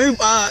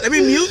 Let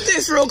me mute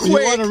this real quick.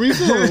 You want a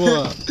refill or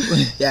what?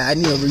 Yeah, I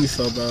need a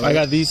refill, bro. I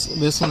got this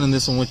one and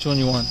this one. Which one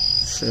you want?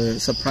 Sure,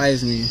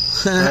 surprise me.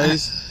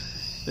 Surprise?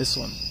 This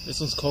one. This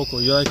one's cocoa.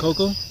 You like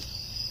cocoa?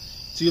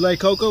 Do you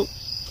like cocoa?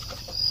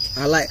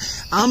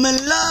 I'm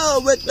in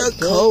love with the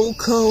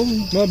cocoa.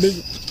 My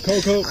big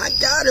cocoa. I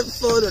got it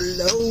for the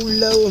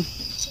low.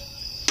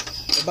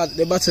 They're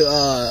about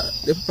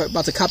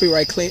to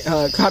copyright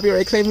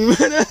claim me.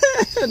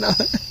 No.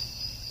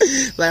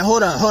 Like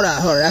hold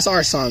on. That's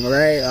our song, all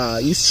right?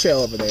 You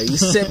chill over there. You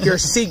sip your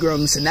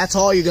Seagrams, and that's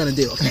all you're gonna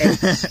do, okay?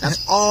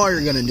 That's all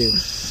you're gonna do.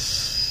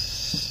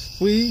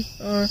 We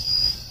are.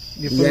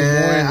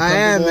 Yeah, I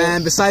am,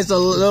 man. Besides the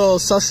little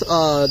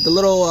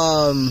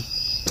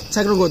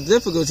technical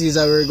difficulties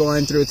that we're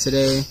going through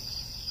today,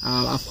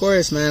 of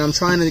course, man, I'm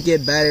trying to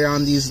get better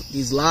on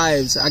these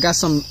lives. I got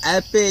some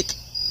epic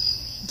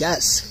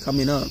guests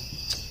coming up.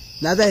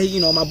 Now that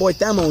my boy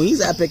Temo,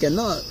 he's epic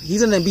enough.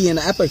 He's gonna be in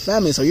the epic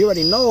family, so you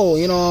already know.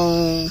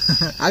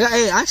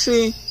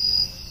 Actually,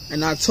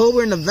 in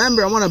October and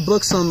November, I want to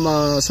book some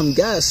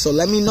guests. So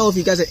let me know if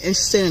you guys are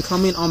interested in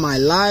coming on my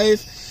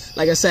live.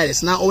 Like I said,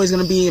 it's not always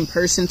gonna be in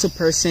person to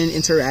person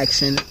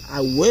interaction.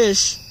 I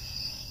wish,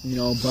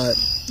 but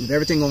with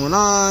everything going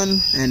on,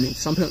 and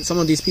some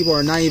of these people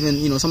are not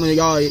even, some of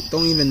y'all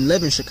don't even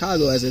live in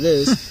Chicago as it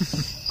is.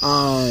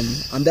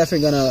 I'm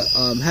definitely gonna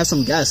have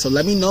some guests. So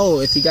let me know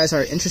if you guys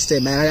are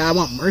interested, man. I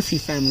want Murphy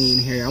family in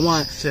here. I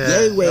want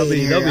Yayway in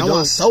here. I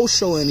want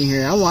Social in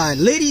here. I want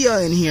Lydia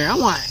in here. I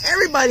want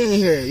everybody in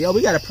here. Yo,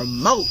 we gotta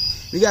promote.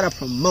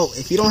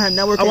 If you don't have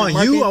networking, I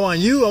want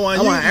you.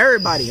 I want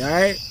everybody. All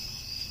right.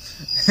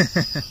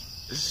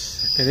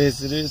 It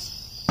is.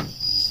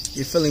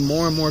 You're feeling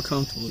more and more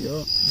comfortable,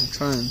 yo. I'm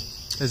trying.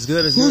 It's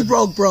good. Who's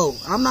broke?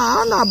 I'm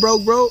not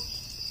broke.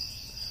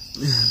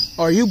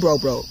 Or you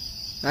broke?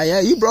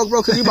 Yeah, you broke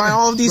because you buy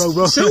all of these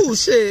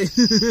shoes. Shit.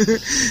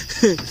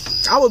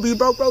 I would be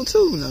broke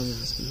too. No,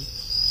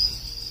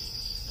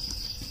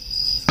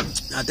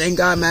 thank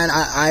God, man.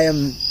 I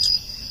am,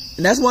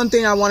 and that's one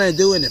thing I want to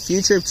do in the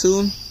future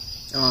too.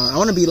 I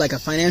want to be like a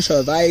financial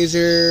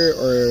advisor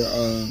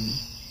or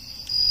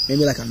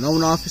maybe like a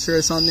loan officer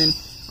or something.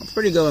 I'm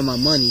pretty good with my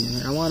money,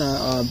 man. I want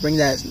to bring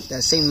that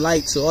same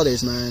light to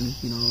others, man.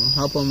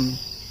 Help them,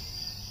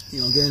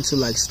 get into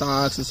like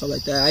stocks and stuff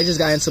like that. I just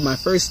got into my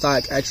first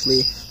stock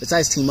actually,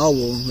 besides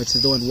T-Mobile, which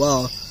is doing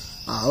well.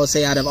 I would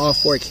say out of all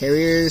 4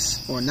 carriers,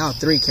 or now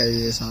 3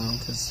 carriers,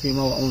 because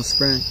T-Mobile owns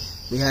Sprint,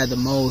 we had the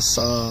most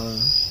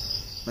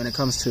when it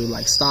comes to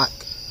like stock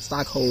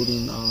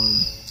holding.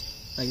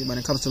 Like when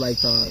it comes to like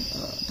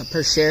the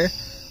per share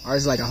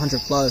Ours is like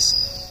 100 plus.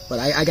 But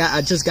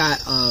I just got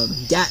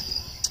Gap.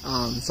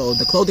 So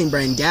the clothing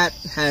brand Gap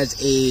has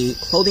a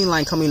clothing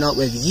line coming up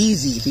with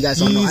Yeezy. If you guys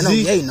don't know, I know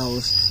Ye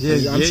knows.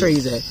 Yeah, I'm sure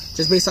he's a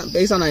just based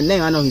on that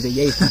name. I know he's a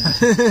Ye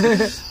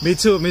fan. Me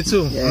too.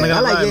 Yeah,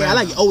 I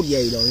like old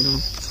Ye though, you know.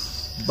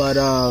 But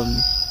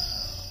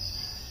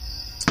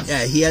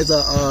yeah, he has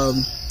a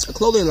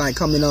clothing line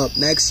coming up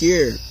next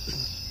year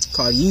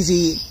called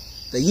Yeezy,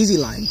 the Yeezy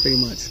line, pretty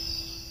much.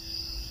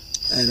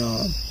 And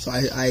so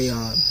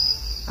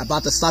I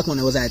bought the stock when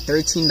it was at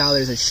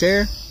 $13 a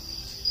share.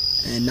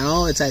 And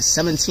now it's at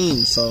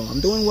 17, so I'm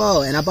doing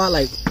well. And I bought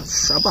a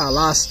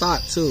lot of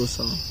stock too,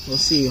 so we'll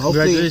see.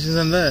 Hopefully, congratulations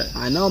on that.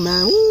 I know,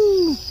 man.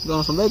 Woo,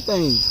 doing some big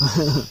things.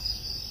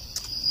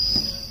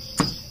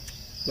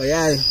 But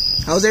yeah,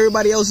 how's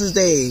everybody else's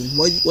day?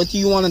 What do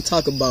you want to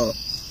talk about?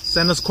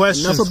 Send us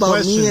questions. Enough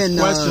about me and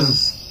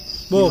questions.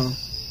 Well,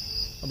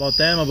 about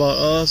them, about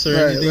us, or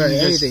anything. Right,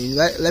 anything.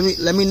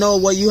 Let me know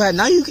what you had.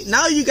 Now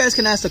you guys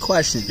can ask the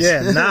questions.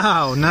 Yeah,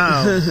 now.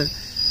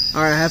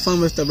 All right, have fun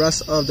with the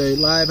rest of the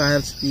live. I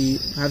have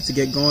to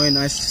get going.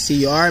 Nice to see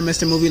you. All right,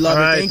 Mr. Movie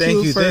Lover. All right,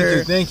 thank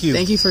you.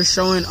 Thank you for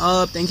showing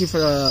up. Thank you for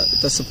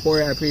the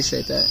support. I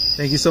appreciate that.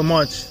 Thank you so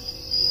much.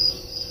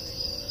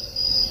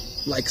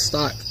 Like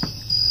stock.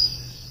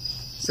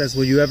 Says,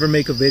 will you ever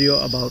make a video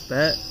about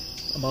that?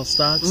 About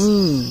stocks?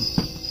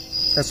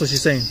 That's what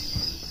she's saying.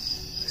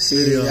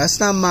 See, that's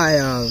not my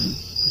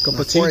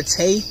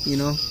forte, you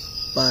know.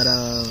 But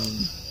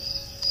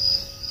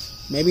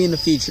maybe in the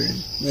future.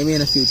 Maybe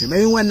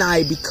when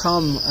I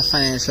become a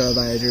financial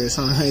advisor or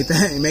something like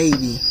that.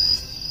 Maybe.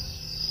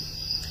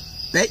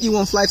 Bet you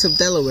won't fly to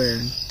Delaware.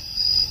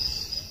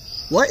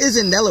 What is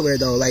in Delaware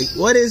though? Like,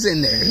 what is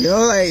in there? You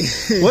know, like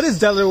what is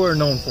Delaware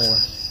known for?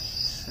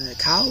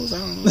 Cows? I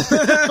don't know.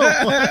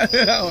 I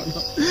don't know.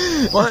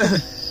 What?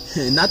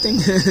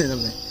 Nothing.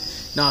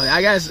 No,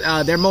 I guess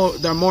they're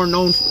most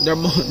known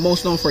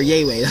for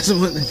Yayway.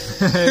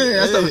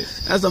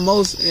 That's the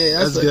most. Yeah,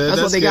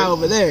 that's what they got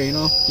over there. You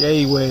know.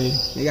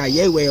 Yayway. They got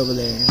Yayway over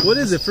there. What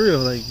is it for real?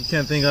 Like you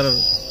can't think out of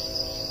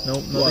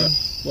nothing.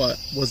 What?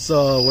 What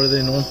are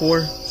they known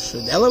for?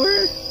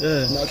 Delaware?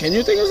 Yeah. No, can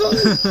you think of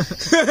something?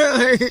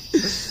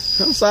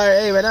 I'm sorry,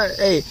 hey man.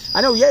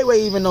 I know Yayway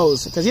even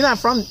knows because he's not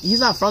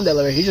from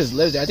Delaware. He just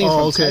lives there. I think he's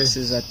from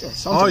Texas or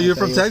something. Oh, you're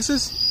from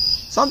Texas?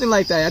 Something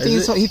like that. I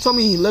think he told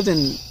me he lived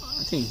in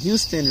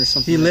Houston or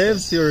something. He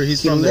lives or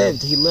he's from there?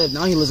 He lived.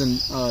 Now he lives in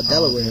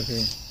Delaware.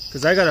 Okay.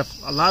 Because I got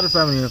a lot of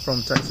family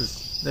from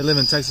Texas. They live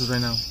in Texas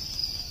right now.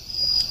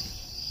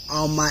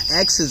 All my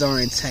exes are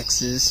in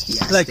Texas.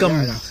 Yes, like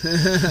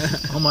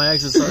all my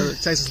exes are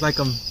Texas. Like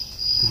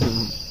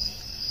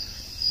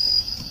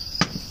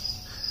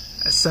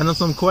Send them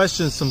some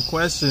questions.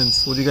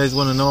 What do you guys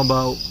want to know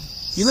about?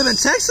 You live in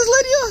Texas,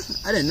 Lydia?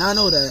 I did not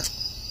know that.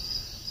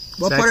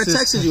 What part of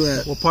Texas you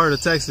at? What part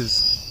of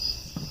Texas?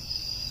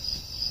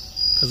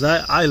 Because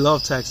I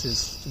love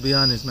Texas, to be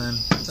honest, man.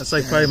 That's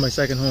like probably my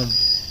second home.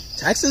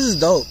 Texas is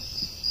dope.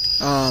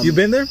 You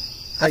been there?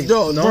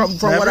 No,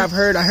 from what I've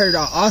heard, I heard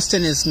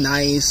Austin is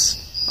nice.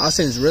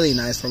 Austin is really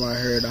nice from what I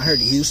heard. I heard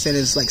Houston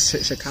is like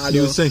Chicago.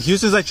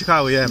 Houston's like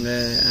Chicago, yeah.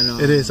 Yeah, I know.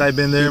 It is. I've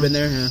been there. You've been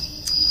there, yeah.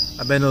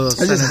 I've been to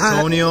San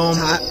Antonio.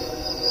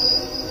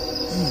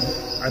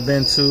 I've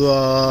been to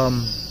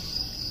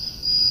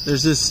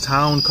there's this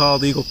town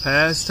called Eagle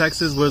Pass,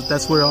 Texas,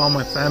 that's where all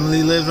my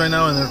family lives right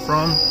now, and they're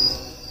from.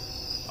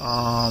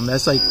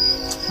 That's like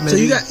maybe, so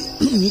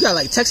you got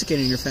like Texican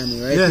in your family,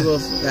 right? Yeah. People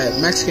like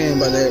Mexican,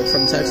 but they're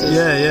from Texas.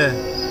 Yeah.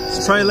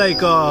 It's probably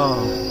like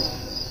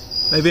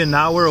maybe an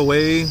hour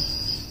away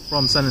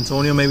from San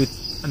Antonio, maybe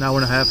an hour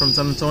and a half from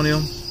San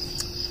Antonio.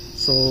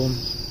 So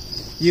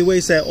you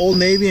always at Old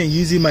Navy and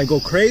Yeezy might go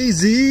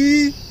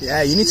crazy.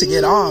 Yeah, you need to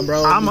get on,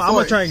 bro. I'm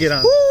gonna try and get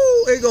on. Woo!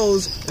 It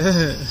goes.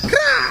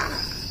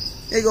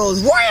 It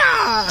goes.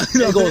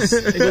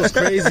 It goes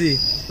crazy.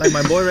 Like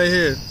my boy right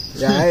here.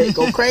 Yeah,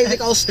 go crazy,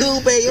 go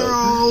stupid, you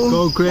know.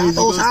 Go crazy,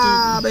 those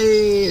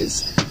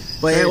hobbies.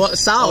 But yeah, what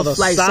South?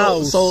 Like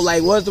South. So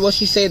like what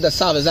she say? The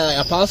South is that like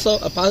Apostle?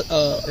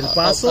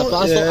 Apostle.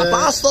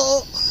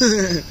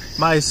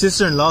 My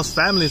sister-in-law's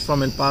family is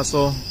from El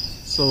Paso,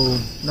 so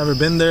never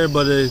been there.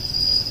 But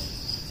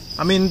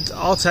I mean,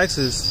 all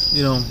Texas,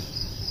 you know.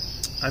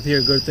 I've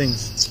heard good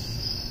things.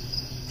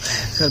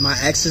 Because my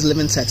exes live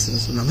in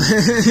Texas.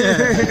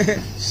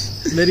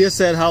 Lydia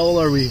said, "How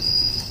old are we?"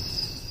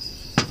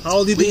 How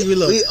old do you think we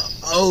look?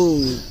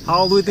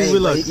 How old do you think we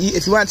look?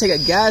 If you want to take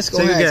a guess, go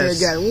ahead. Take a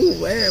guess. Ooh.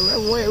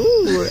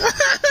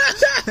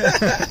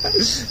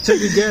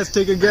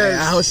 Take a guess.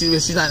 I hope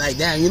she's not like,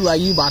 damn, you look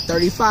like you about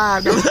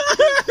 35.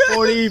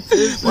 40,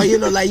 50. Well, you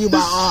look like you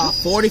about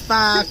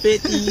 45,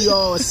 50,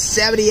 or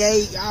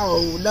 78.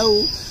 Oh,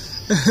 no.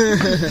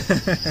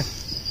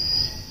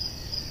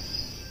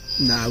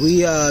 Nah,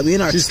 we in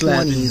our 20s.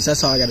 Laughing.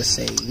 That's all I got to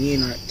say. We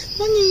in our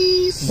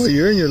 20s. Boy,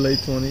 you're in your late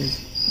 20s.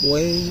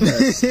 Boy,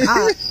 that's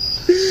hot.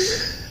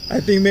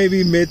 I think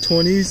maybe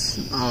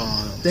mid-20s.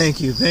 Oh,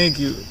 thank you. Thank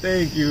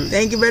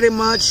you very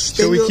much.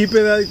 Should we keep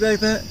it like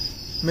that?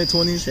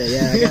 mid-20s.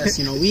 Yeah, I guess,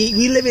 you know,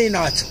 we live in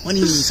our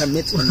 20s or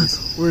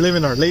mid-20s. We're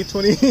living our late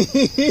 20s.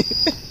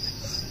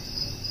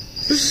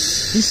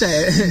 He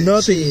said,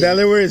 nothing. Shit.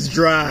 Delaware is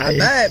dry. I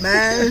bet,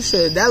 man.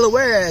 Shit,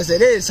 Delaware, as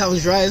it is,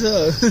 sounds dry as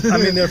hell. I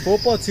mean, their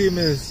football team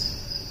is...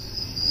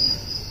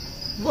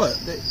 What?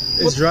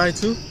 It's dry,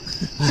 too?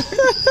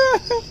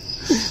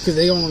 Because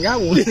they only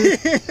got one. I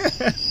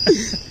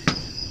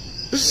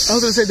was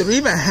going to say, do we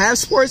even have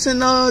sports in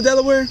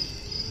Delaware?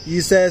 He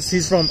says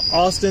he's from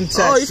Austin, Texas.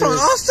 Oh, you from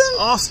Austin?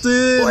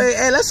 Austin. Boy,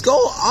 hey, let's go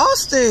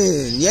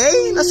Austin.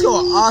 Yay, let's go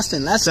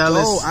Austin. Let's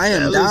go. I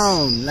am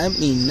down. Let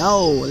me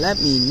know.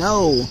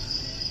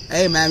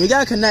 Hey, man, we got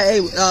to connect. Hey,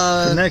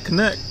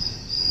 Connect.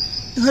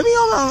 Hit me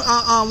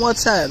on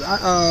WhatsApp.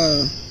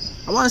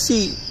 I want to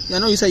see. I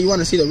know you said you want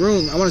to see the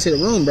room. I want to see the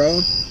room, bro.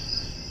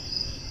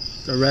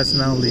 The Reds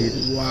now lead.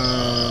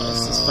 Wow.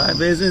 This is 5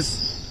 business.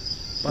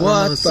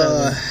 What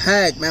the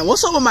heck, man?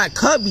 What's up with my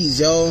Cubbies,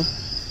 yo?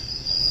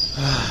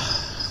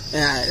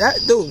 Yeah,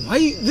 dude, why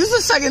you? This is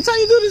the second time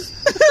you do this.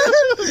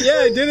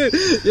 Yeah, I did it.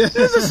 Yeah.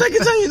 This is the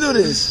second time you do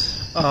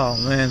this. Oh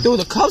man, dude,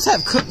 the Cubs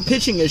have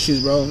pitching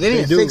issues, bro. They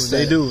didn't fix that.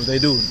 They do. No, they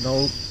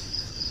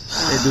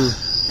do.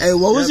 Hey,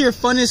 what was your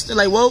funnest?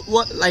 Like, what?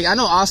 Like, I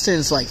know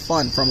Austin's like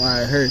fun from what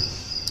I heard.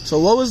 So,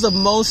 what was the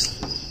most?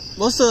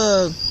 What's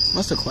the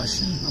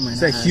question?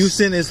 It's like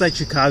Houston is like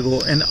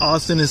Chicago, and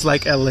Austin is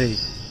like LA.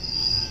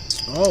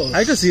 Oh,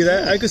 I can see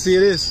that. I can see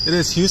it is. It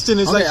is. Houston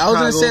is like Chicago. I was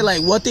gonna say,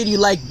 like, what did you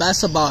like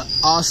best about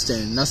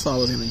Austin? That's what I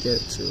was gonna get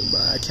to, but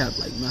I kept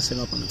like messing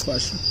up on the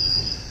question.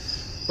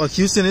 But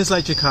Houston is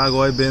like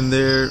Chicago. I've been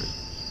there.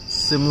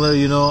 Similar,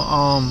 you know.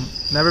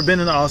 Never been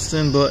in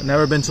Austin, but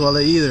never been to LA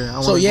either.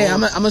 So yeah,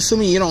 I'm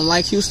assuming you don't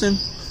like Houston,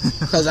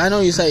 because I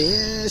know you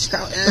say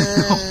Chicago,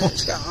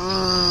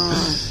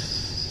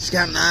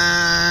 Chicago,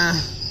 nah.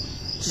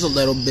 Just a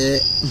little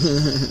bit.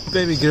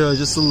 Baby girl,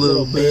 just a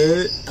little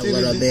bit. A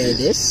little bit of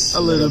this.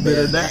 A little bit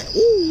of that.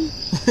 Ooh.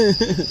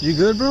 You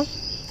good, bro?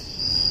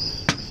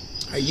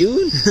 Are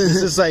you? This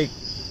is like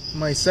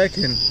my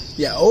second.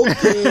 Yeah,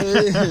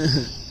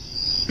 okay.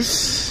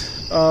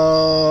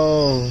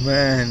 Oh,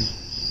 man.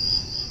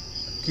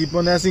 Keep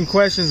on asking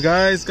questions,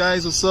 guys.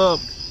 Guys, what's up?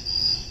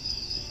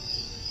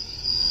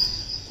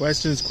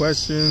 Questions.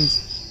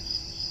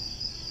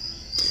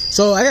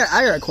 So, I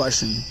got a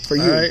question for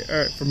you. All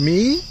right. For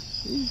me?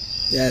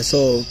 Yeah,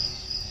 so,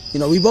 you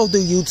know, we both do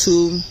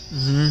YouTube.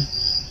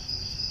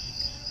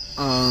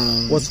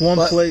 Mm-hmm. What's one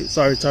place?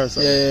 Sorry.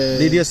 Yeah.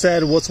 Lydia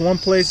said, what's one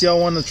place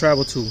y'all want to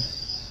travel to?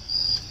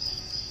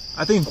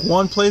 I think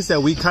one place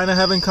that we kind of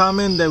have in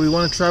common that we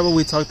want to travel,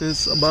 we talked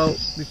this about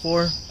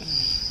before.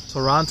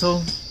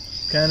 Toronto,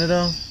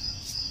 Canada.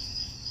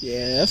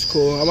 Yeah, that's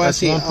cool. I want to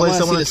see one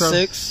place. I want to see the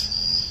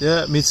Six.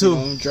 Yeah, me too. You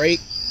know, Drake.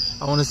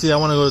 I want to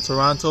go to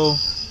Toronto.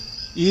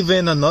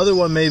 Even another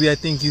one, maybe. I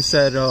think you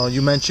said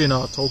you mentioned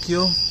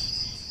Tokyo.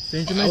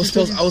 Didn't you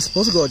mention? I was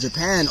supposed to go to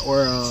Japan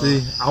or.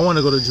 See, I want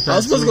to go to Japan. I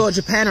was supposed to go to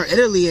Japan or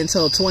Italy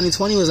until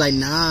 2020 was like,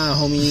 nah,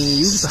 homie,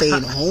 you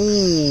staying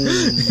home.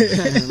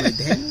 Like,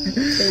 damn,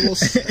 okay, well,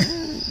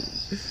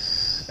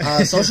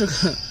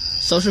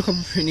 social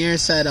Entrepreneur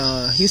said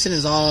Houston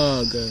is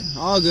all good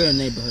in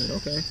the neighborhood.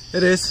 Okay,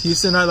 it is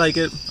Houston. I like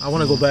it. I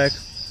want to go back,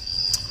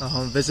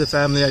 visit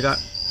family I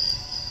got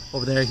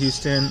over there in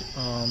Houston.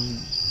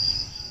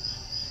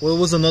 What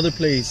was another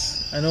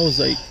place? I know it was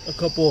like a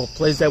couple of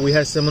places that we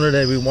had similar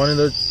that we wanted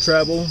to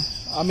travel.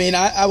 I mean,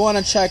 I want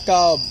to check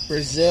out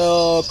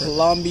Brazil,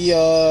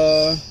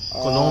 Colombia.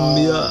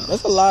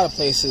 There's a lot of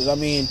places. I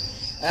mean,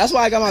 that's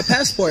why I got my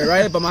passport,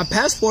 right? But my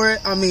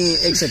passport, I mean,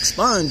 it's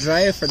expunged,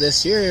 right? For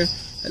this year,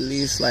 at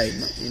least, like,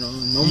 you know,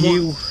 no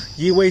more.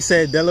 Yiwei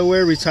said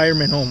Delaware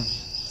retirement home.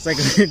 It's like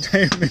a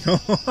retirement home.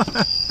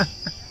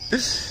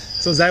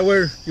 So is that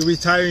where you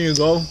retire and you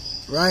go?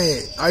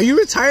 Right. Are you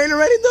retiring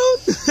already,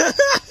 dude?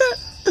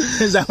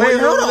 Is that Wait,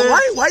 hold on.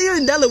 Why are you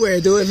in Delaware,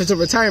 dude, if it's a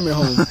retirement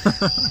home?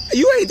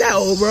 You ain't that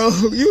old, bro.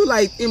 You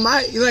like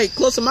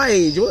close to my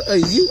age. You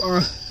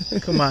are.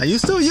 Come on, you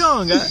still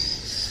young, guy.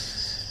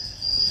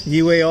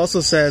 Yiwei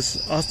also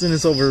says Austin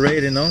is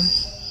overrated, no?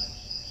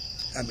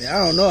 I mean,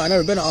 I don't know. I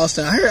never been to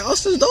Austin. I heard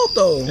Austin's dope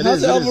though.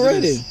 How's it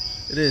overrated?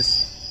 It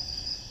is.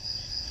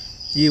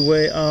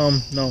 Yiwei,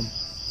 no.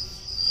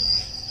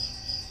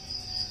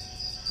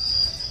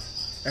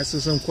 Ask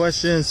you some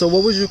questions. So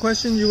what was your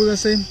question you were going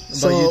to say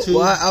about YouTube?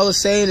 What I was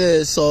saying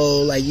is,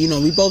 so, like, you know,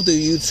 we both do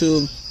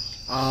YouTube.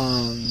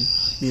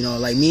 You know,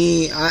 like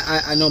me,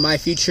 I know my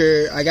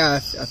future. I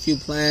got a few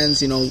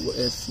plans, you know,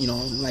 if, you know,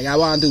 like I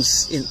want to do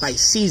like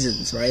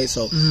seasons, right?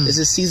 So this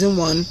is season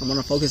 1. I'm going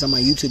to focus on my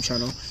YouTube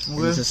channel.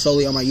 Okay. And just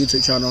solely on my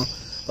YouTube channel.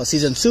 But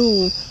season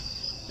 2,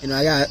 you know,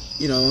 I got,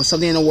 you know,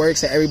 something in the works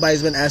that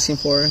everybody's been asking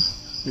for,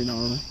 you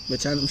know,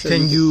 which I'm sure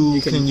can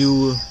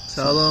you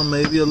tell them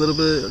maybe a little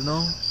bit,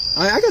 no?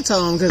 I can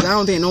tell them because I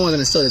don't think no one's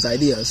understood this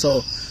idea.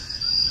 So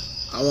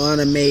I want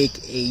to make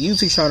a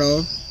YouTube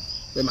channel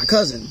with my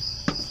cousin.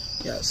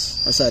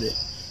 Yes, I said it.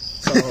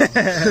 So I want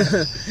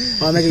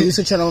to make a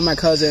YouTube channel with my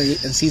cousin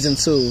in season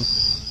 2.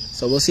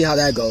 So we'll see how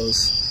that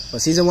goes.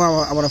 But season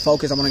 1, I want to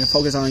focus. I want to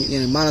focus on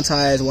getting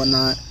monetized,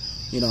 whatnot.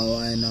 you know,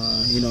 and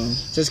you know,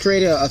 just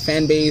create a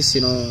fan base,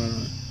 you know,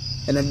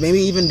 and then maybe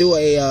even do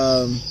a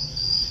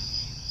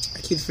I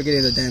keep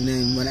forgetting the damn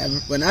name.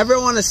 Whenever I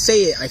want to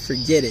say it, I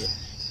forget it.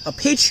 A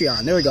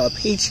Patreon. There we go. A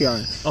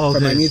Patreon for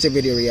my music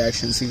video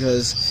reactions,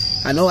 because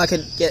I know I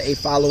could get a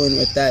following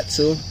with that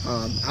too.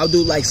 I'll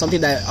do like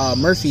something that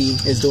Murphy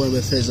is doing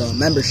with his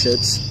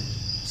memberships.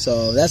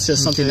 So that's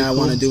just something that I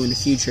want to do in the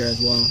future as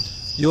well.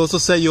 You also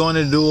said you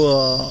wanted to do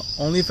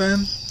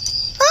OnlyFans?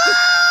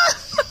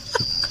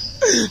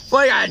 Boy,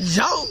 I got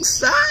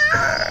jokes.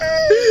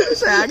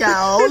 I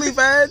got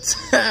OnlyFans.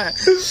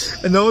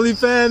 An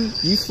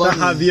OnlyFans? You funny.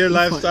 The Javier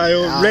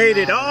lifestyle. Nah,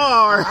 rated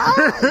R.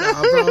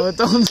 Nah, bro,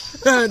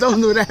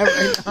 don't do that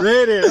right now.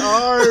 Rated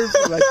R.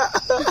 Like,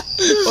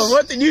 well,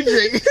 what did you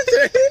drink?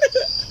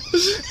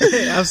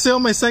 I'm still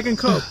on my second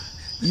cup.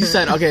 You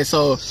said, okay,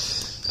 so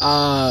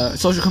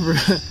social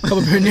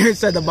entrepreneur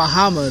said the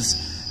Bahamas.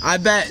 I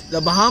bet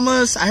the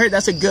Bahamas, I heard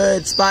that's a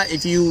good spot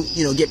if you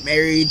know, get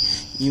married,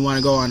 you want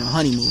to go on a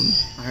honeymoon.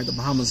 I heard the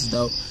Bahamas is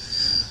dope.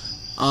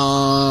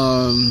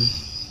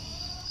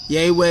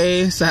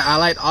 Yayway said, I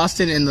liked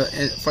Austin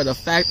for the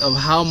fact of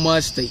how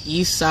much the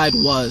East Side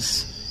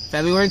was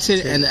family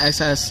oriented and the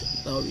excess.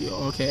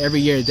 Okay,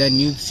 every year. Then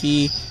you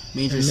see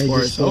major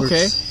sports.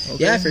 Okay,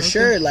 yeah, for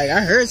sure. Like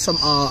I heard some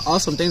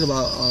awesome things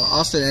about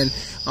Austin, and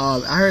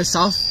I heard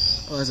South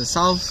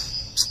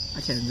I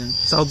can't remember.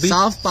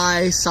 South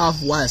by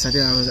Southwest. I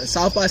think that was it.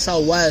 South by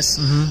Southwest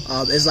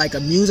is like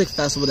a music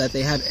festival that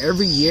they have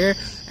every year,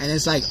 and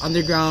it's like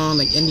underground,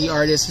 like indie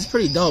artists. It's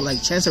pretty dope.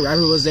 Like Chance the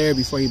Rapper was there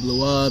before he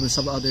blew up and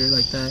stuff out there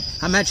like that.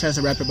 I met Chance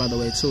the Rapper, by the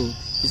way, too.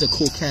 He's a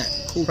cool cat.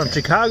 From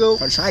Chicago.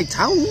 From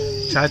Chi-Town.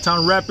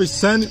 Chi-Town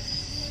represent.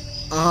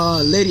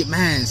 Lady,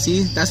 man,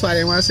 see, that's why I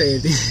didn't want to say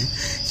it.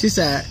 She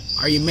said,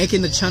 "Are you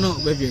making the channel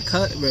with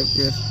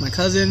with my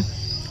cousin?"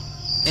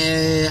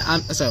 And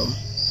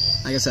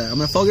like I said, I'm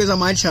gonna focus on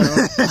my channel.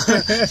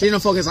 She's gonna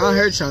focus on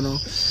her channel.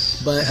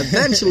 But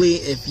eventually,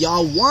 if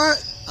y'all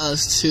want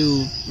us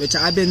to, which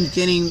I've been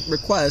getting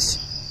requests,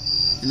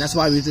 and that's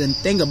why we've been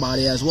thinking about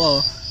it as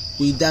well,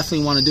 we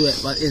definitely want to do it,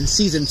 but in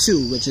season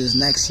 2, which is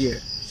next year.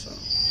 So,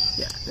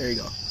 yeah, there you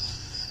go.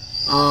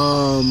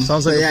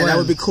 Sounds like a plan. That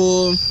would be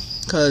cool,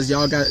 because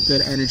y'all got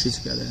good energy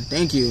together.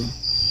 Thank you.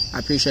 I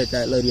appreciate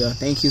that, Lydia.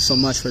 Thank you so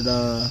much for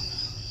the,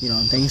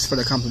 thanks for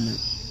the compliment.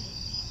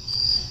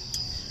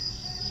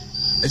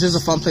 It's just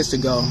a fun place to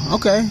go.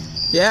 Okay.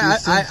 Yeah,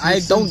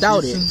 I don't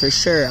doubt it, for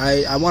sure.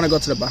 I want to go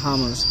to the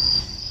Bahamas.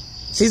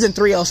 Season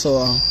 3 also,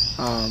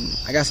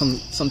 I got some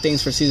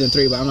things for season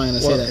 3, but I'm not going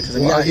to say that. Because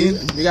we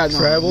got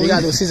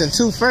to do season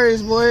 2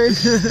 first, boy.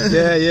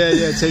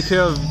 Yeah. Take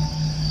care of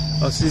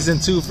season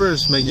 2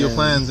 first. Make your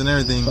plans and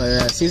everything.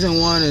 But season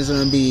 1 is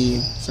going to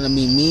be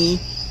me.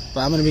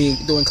 But I'm going to be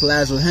doing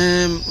collabs with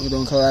him. I'm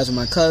doing collabs with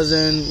my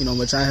cousin,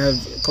 which I have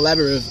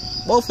collaborated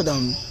with both of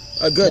them.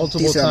 A good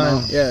decent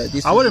amount. Yeah,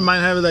 decent. I wouldn't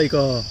mind having like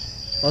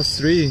us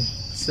 3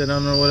 sit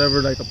on or whatever,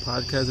 like a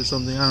podcast or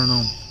something. I don't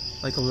know,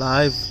 like a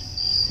live.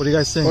 What do you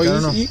guys think? I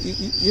don't know.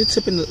 You're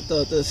tipping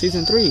the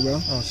season 3,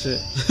 bro. Oh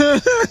shit!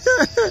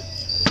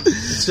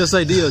 It's just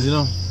ideas,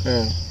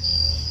 Yeah.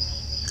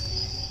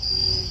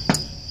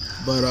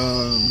 But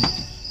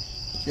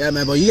yeah,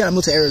 man. But you gotta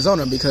move to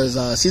Arizona because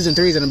season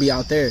 3 is gonna be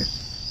out there,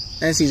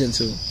 and season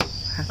 2,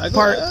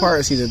 part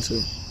of season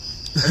 2.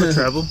 I'm gonna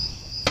travel.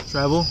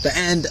 The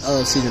end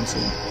of season 2.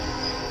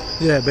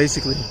 Yeah,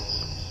 basically.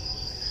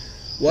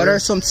 What are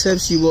some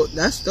tips you will?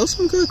 Those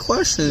some good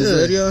questions,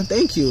 Lydia.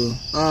 Thank you.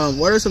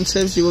 What are some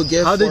tips you will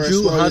give? How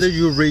did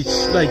you reach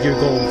like your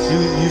goals?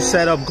 You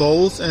set up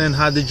goals, and then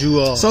how did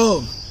you?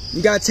 So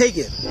you gotta take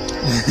it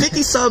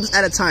 50 subs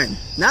at a time,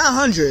 not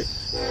 100,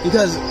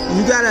 because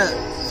you gotta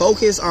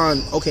focus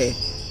on. Okay,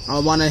 I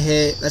want to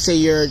hit. Let's say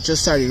you're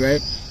just starting,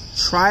 right?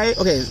 Try.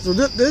 Okay, so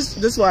this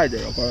is what I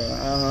did. Okay,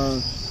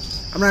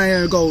 I'm not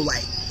gonna go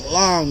like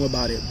long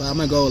about it, but I'm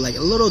gonna go like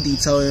a little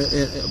detail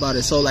about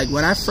it. So like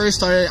when I first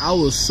started, I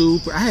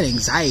had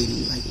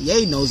anxiety. Like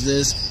Ye knows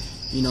this,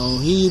 he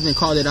even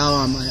called it out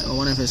on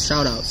one of his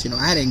shout outs.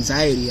 I had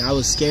anxiety. I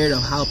was scared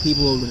of how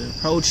people would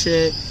approach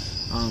it.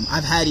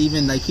 I've had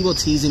even like people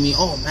teasing me,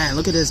 oh man,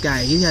 look at this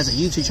guy, he has a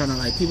YouTube channel.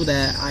 Like people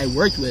that I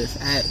worked with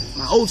at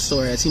my old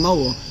store at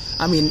T-Mobile.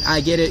 I mean, I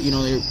get it,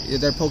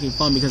 they're poking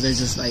fun because they're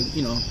just like,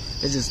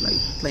 they're just like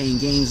playing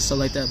games and stuff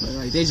like that, but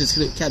like they just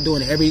kept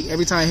doing it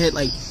every time I hit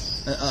like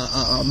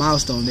a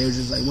milestone. They were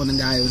just like, one of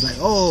the guys was like,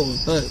 oh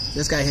look,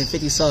 this guy hit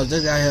 50 subs,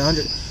 this guy hit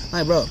 100. I'm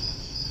like, bro,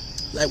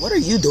 like what are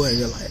you doing in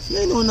your life? You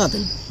ain't doing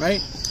nothing, right?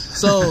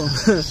 So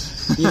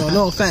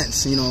no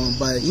offense,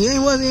 but he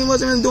wasn't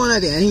really doing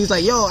anything. And he was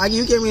like, yo,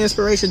 you gave me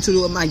inspiration to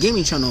do my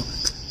gaming channel.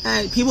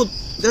 And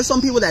there's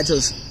some people that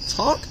just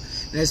talk,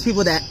 and there's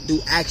people that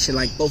do action,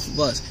 like both of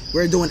us.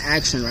 We're doing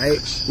action, right?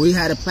 We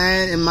had a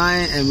plan in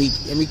mind, and we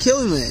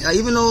killing it. Like,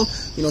 even though,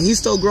 he's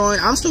still growing,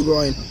 I'm still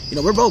growing,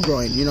 we're both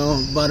growing,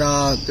 But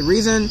the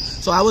reason,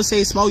 so I would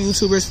say small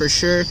YouTubers for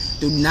sure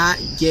do not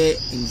get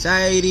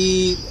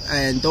anxiety,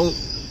 and don't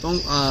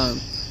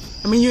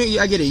I mean,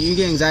 I get it. You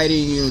get anxiety,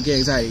 you get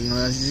anxiety.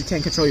 You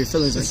can't control your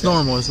feelings. It's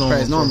normal. It's normal.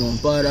 Right, it's normal.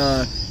 But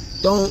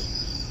don't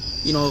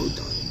you know,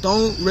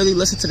 don't really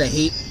listen to the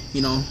hate.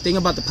 You know, think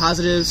about the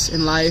positives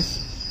in life.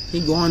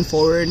 Keep going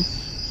forward.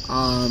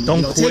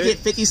 Don't quit. Take it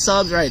 50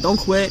 subs, right? Don't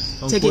quit.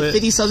 Take it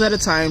 50 subs at a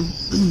time.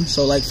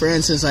 So, like, for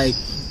instance, like,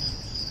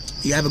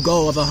 you have a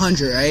goal of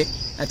 100, right?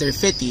 After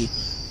 50, you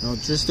know,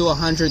 just do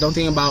 100. Don't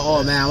think about,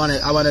 oh man, I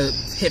wanna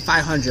hit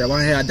 500. I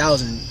wanna hit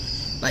 1,000.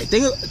 Like,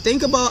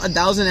 think about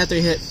 1,000 after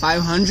you hit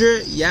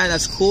 500. Yeah,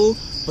 that's cool.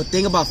 But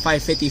think about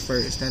 550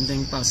 first, then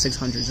think about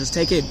 600. Just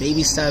take it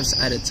baby steps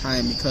at a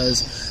time,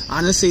 because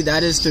honestly,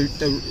 that is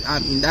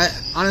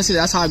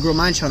that's how I grew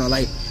my channel.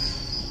 Like,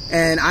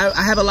 and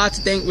I have a lot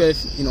to thank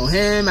with, you know,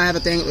 him. I have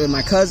a thank with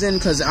my cousin,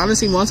 because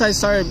honestly, once I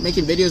started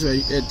making videos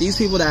with these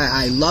people that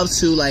I love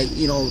to, like,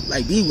 you know,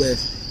 like, be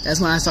with,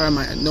 that's when I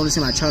started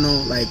noticing my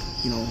channel, like,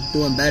 you know,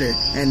 doing better.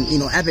 And, you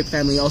know, Epic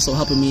family also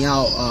helping me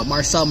out.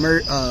 Marcel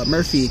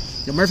Murphy,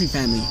 the Murphy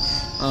family.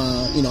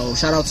 You know,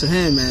 shout out to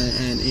him,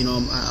 and you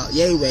know,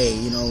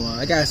 Yayway, you know,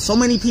 I got so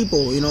many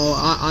people, you know,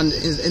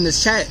 in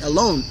this chat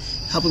alone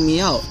helping me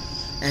out.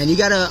 And you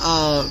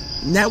gotta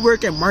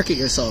network and market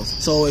yourself.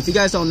 So if you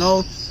guys don't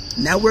know,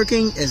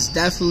 networking is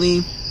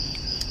definitely,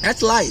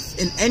 that's life.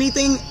 In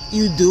anything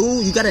you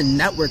do, you gotta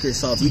network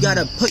yourself. You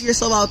gotta put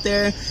yourself out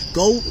there,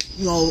 go,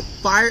 you know,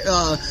 fire,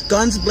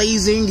 guns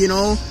blazing, you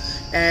know.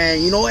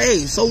 And, you know,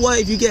 hey, so what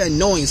if you get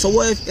annoying? So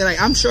what if,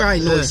 like, I'm sure I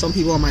know some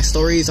people on my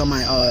stories, on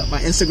my my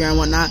Instagram,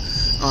 whatnot,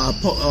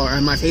 or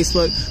on my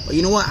Facebook. But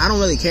you know what? I don't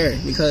really care,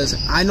 because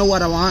I know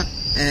what I want,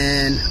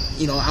 and,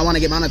 you know, I want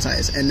to get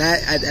monetized. And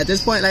that, at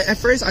this point, like, at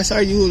first I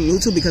started doing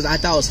YouTube because I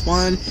thought it was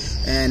fun,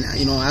 and,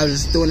 you know, I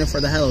was just doing it for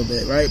the hell of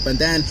it, right? But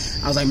then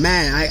I was like,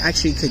 man, I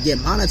actually could get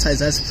monetized.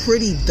 That's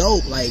pretty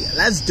dope. Like,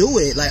 let's do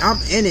it. Like, I'm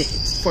in it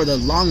for the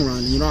long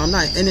run, you know. I'm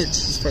not in it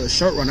just for the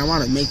short run. I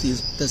want to make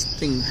this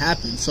thing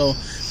happen. So,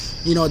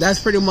 you know, that's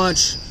pretty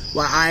much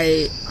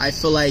why I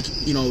feel like,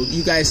 you know,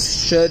 you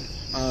guys should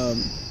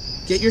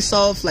get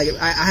yourself, like,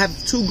 I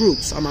have 2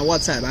 groups on my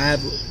WhatsApp. I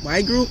have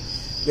my group,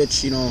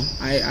 which, you know,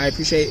 I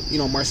appreciate, you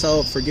know,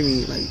 Marcel for giving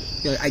me,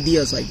 like, you know,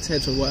 ideas, like,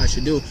 tips of what I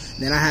should do. And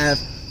then I have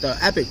the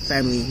Epic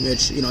family,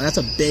 which, you know, that's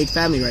a big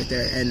family right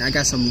there. And I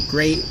got some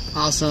great,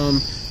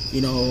 awesome,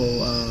 you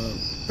know,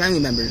 family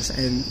members.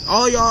 And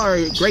all y'all are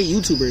great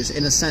YouTubers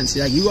in a sense.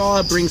 Like, you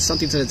all bring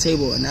something to the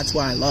table, and that's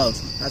what I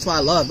love. That's what I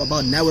love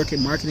about networking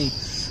marketing.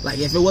 Like,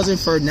 if it wasn't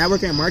for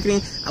networking and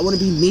marketing, I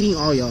wouldn't be meeting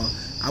all y'all.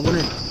 I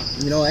wouldn't,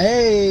 you know,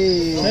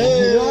 hey,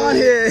 you on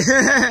here?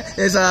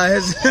 it's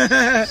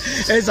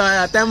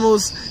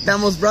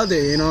Temo's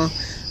brother, you know.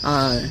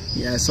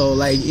 Yeah, so,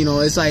 like, you know,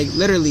 it's like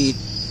literally,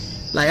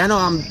 like, I know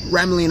I'm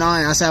rambling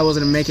on. I said I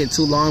wasn't gonna make it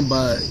too long,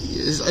 but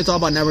it's all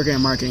about networking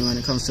and marketing when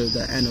it comes to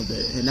the end of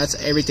it, and that's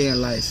everything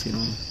in life, you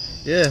know.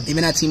 Yeah.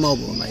 Even at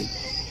T-Mobile, like,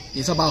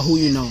 it's about who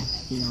you know,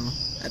 you know.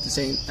 At the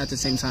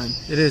same time.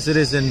 It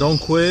is, and don't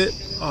quit.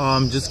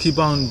 Just keep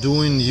on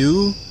doing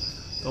you.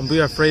 Don't be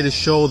afraid to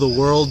show the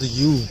world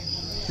you.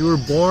 You were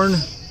born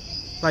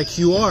like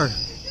you are.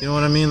 You know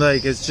what I mean?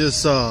 Like, it's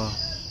just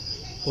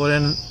put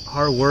in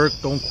hard work.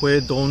 Don't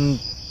quit. Don't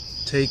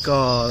take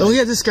don't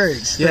get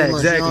discouraged. Yeah,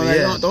 exactly. You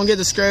know, like, don't get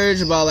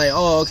discouraged about, like,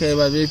 oh, okay,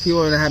 but people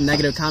are gonna have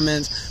negative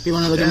comments. People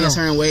are gonna look at me a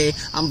certain way.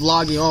 I'm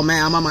vlogging. Oh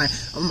man, I'm on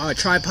my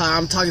tripod.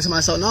 I'm talking to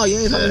myself. No, you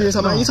ain't talking to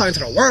yourself. You talking to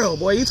the world,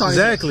 boy. You talking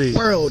to the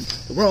world,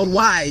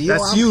 worldwide. You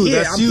that's know, you.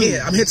 Here. That's you.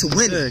 I'm here to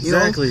win. Yeah,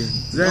 exactly. You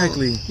know?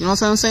 Exactly. You know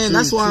what I'm saying?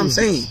 That's what I'm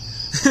saying.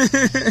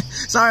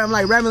 Sorry, I'm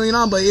like rambling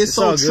on, but it's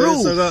so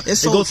true.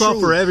 It goes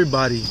out for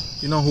everybody.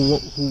 You know,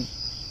 who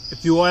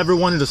if you ever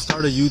wanted to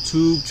start a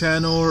YouTube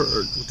channel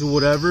or do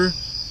whatever,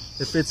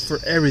 it fits for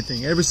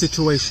everything, every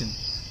situation.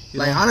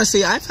 Like,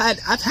 honestly, I've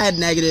had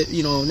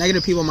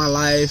negative people in my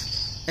life.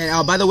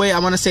 And by the way, I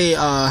want to say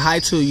hi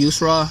to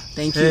Yusra.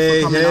 Thank you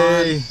for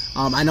coming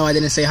on. I know I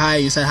didn't say hi.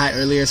 You said hi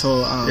earlier,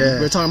 so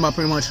we're talking about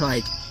pretty much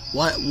like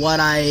what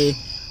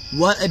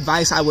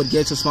advice I would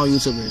give to small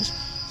YouTubers.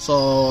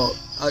 So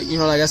you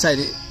know, like I said,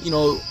 you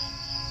know,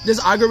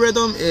 this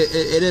algorithm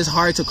it is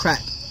hard to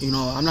crack. You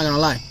know, I'm not gonna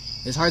lie,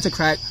 it's hard to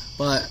crack.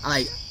 But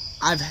like,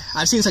 I've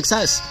seen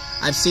success.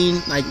 I've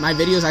seen, like, my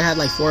videos. I had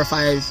like 4 or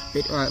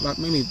 5,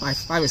 maybe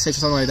 5 or 6 or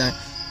something like that.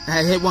 I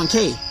had hit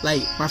 1K.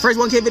 Like, my first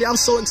 1K video, I'm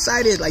so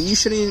excited. Like, you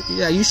should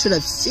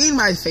have seen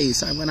my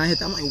face when I hit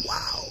that. I'm like,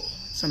 wow,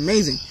 it's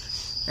amazing.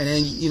 And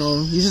then, you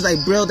know, you just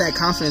like build that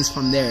confidence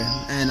from there.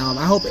 And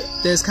I hope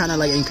this kind of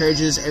like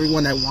encourages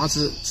everyone that wants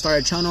to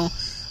start a channel.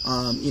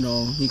 You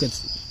know, you could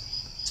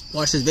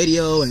watch this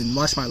video and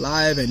watch my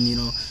live, and you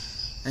know,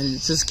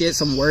 and just get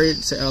some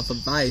words of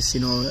advice,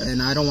 you know.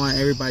 And I want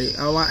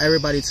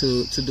everybody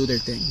to do their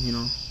thing, you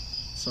know.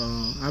 So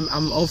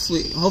I'm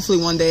hopefully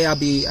one day I'll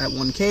be at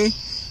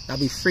 1K. That'll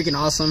be freaking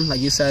awesome. Like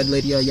you said,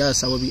 Lydia,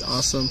 yes, that would be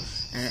awesome.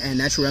 And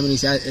Natural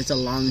Remedies, yeah, it's a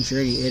long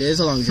journey. It is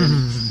a long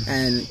journey.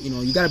 And, you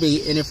know, you got to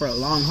be in it for a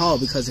long haul,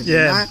 because if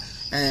you're not,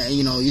 and,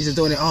 you know, you're just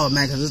doing it, oh,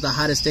 man, because this is the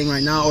hottest thing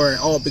right now, or,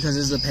 oh, because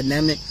this is a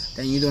pandemic,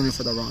 then you're doing it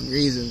for the wrong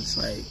reasons.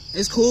 Like,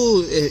 it's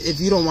cool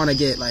if you don't want to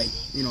get, like,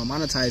 you know,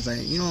 monetized.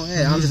 Like, you know,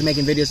 hey, I'm just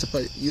making videos to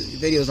put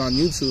videos on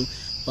YouTube.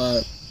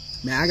 But,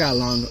 man,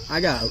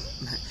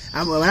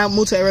 when I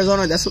moved to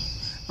Arizona, that's what,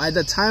 by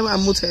the time I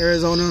move to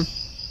Arizona,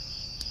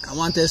 I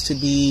want this to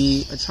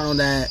be a channel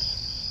that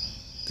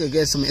could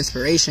get some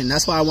inspiration.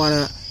 That's why I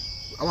want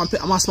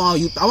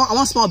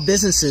small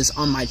businesses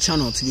on my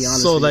channel, to be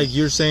honest. So with like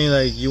you. you're saying,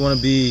 like you want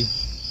to be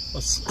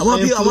I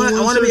want to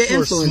be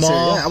an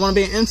influencer. Yeah, I want to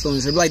be an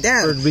influencer. Like,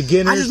 damn,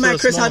 I just met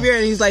Chris Javier,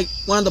 and he's like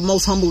one of the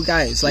most humble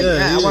guys. Like,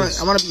 yeah,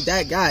 I want to be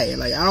that guy.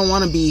 Like, I don't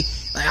want to be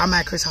like, I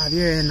met Chris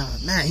Javier, and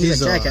man,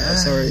 he's a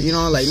jackass, or you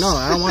know, like, no,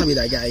 I don't want to be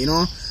that guy. You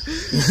know,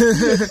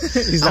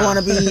 I want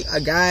to be a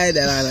guy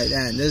that I like.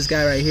 Man, this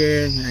guy right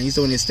here, he's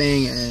doing his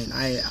thing, and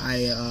I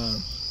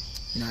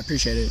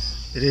appreciate it.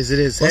 It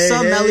is. What's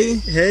up, Melly?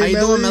 How you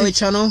doing, Melly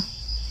channel?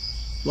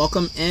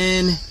 Welcome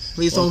in.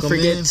 Please don't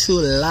forget to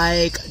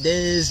like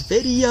this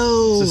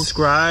video.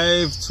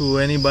 Subscribe to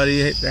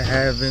anybody that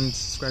haven't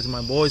subscribed to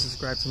my boy.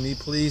 Subscribe to me,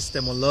 please.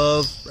 Temo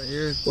Love, right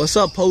here. What's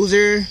up,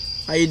 Poser?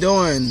 How you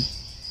doing?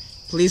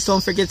 Please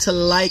don't forget to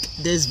like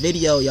this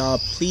video, y'all.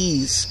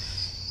 Please.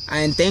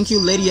 And thank you,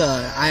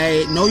 Lydia.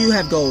 I know you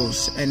have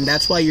goals, and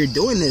that's why you're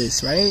doing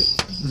this, right?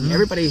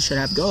 Everybody should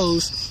have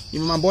goals.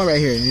 Even my boy right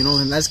here, you know,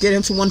 and let's get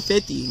him to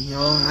 150. You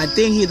know, I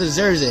think he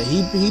deserves it.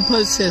 He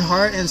puts his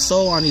heart and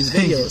soul on these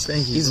videos.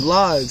 Thank you. These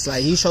vlogs,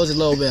 like, he shows a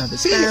little bit of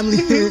his family,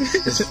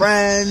 his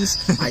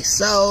friends,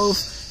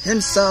 myself,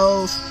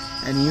 himself,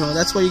 and you know,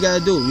 that's what you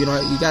gotta do. You know,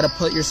 you gotta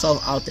put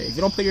yourself out there. If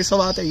you don't put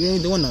yourself out there, you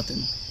ain't doing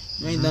nothing.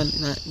 You ain't done.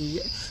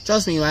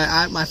 Trust me,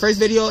 my first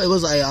video, it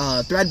was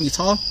like Thread Be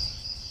Tall.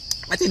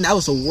 I think that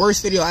was the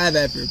worst video I've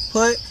ever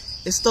put.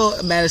 It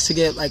still managed to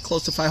get like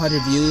close to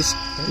 500 views.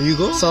 There you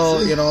go.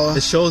 So, you know,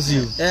 it shows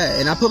you. Yeah,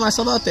 and I put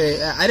myself out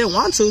there. I didn't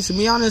want to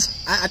be honest.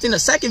 I think the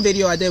second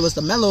video I did was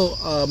the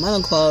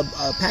Melon Club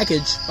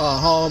package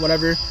haul,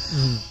 whatever,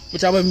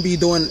 which I'm gonna be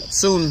doing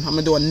soon. I'm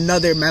gonna do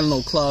another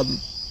Melon Club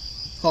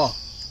haul,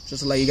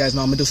 just to let you guys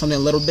know. I'm gonna do something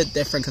a little bit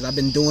different because I've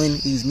been doing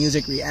these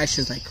music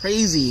reactions like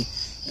crazy,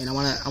 and I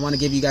wanna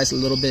give you guys a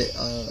little bit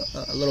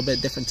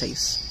different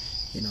taste,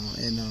 you know,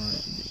 and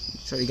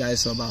show you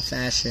guys about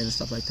fashion and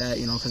stuff like that,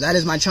 you know, because that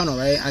is my channel,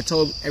 right? I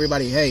told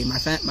everybody, hey,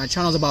 my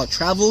channel is about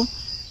travel,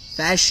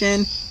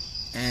 fashion,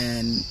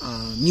 and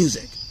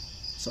music.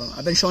 So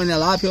I've been showing a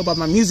lot of people about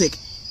my music,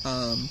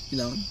 you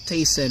know,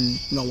 taste and,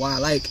 you know, what I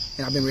like,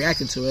 and I've been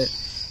reacting to it,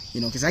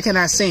 you know, because I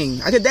cannot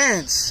sing. I could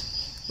dance,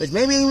 which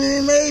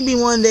maybe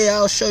one day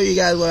I'll show you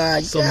guys what I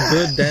got.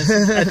 Good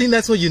dancing. I think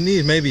that's what you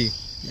need, maybe.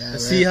 Yeah,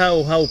 right. See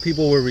how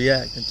people will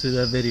react to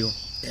that video.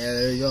 Yeah,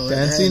 there you go.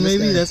 Dancing,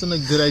 maybe? That's a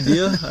good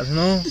idea. I don't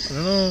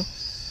know.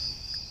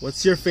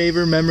 What's your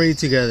favorite memory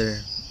together?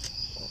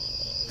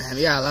 Man,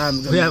 we got a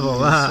lot. We have a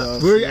lot. So,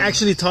 we were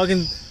actually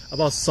talking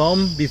about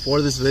some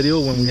before this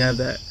video when we had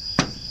that.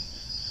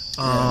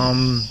 I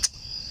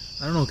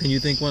don't know. Can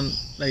you think one?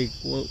 Like,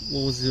 what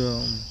was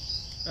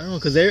I don't know,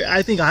 because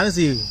I think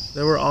honestly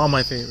they were all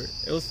my favorite.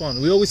 It was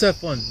fun. We always have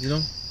fun, you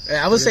know.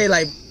 I would say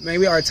like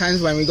maybe our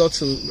times when we go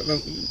to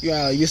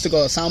used to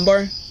go to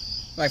Soundbar.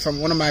 Like from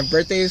one of my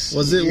birthdays.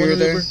 Was it one of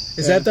your birthdays?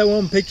 Is that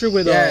one picture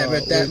with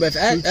with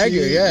Edgar?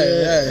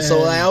 Yeah.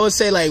 So like, I would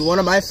say like one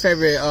of my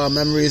favorite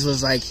memories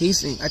was like I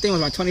think it was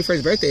my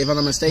 21st birthday if I'm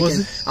not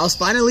mistaken. I was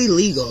finally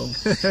legal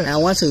and I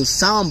went to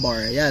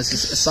Soundbar. Yes,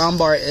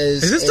 Soundbar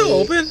is. Is it still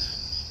open?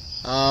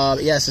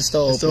 Yes, it's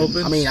still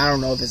open. I mean, I don't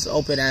know if it's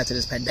open after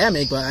this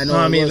pandemic, but I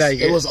know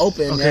it was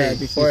open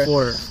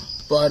before.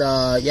 But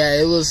yeah,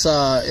 it was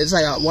it's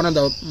like one of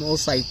the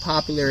most like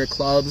popular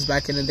clubs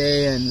back in the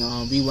day,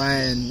 and we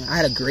went and I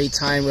had a great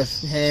time with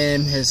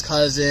him, his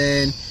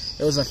cousin.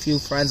 It was a few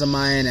friends of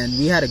mine, and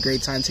we had a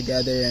great time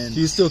together. And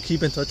do you still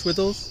keep in touch with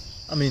those?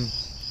 I mean,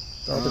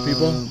 the other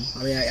people.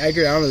 I mean, I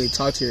agree. I don't really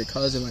talk to your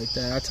cousin like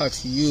that. I talk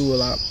to you a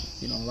lot,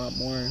 you know, a lot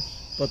more.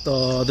 But the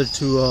other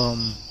two,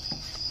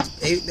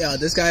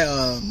 this guy,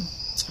 I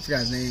forgot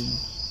his name.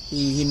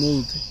 He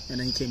moved and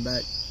then he came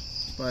back.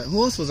 But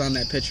who else was on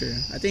that picture?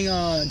 I think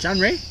John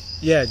Ray.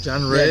 Yeah,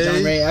 John Ray. Yeah,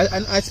 John Ray.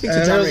 I speak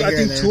to John Ray. I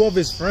think two of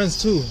his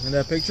friends too in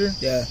that picture.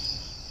 Yeah.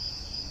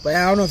 But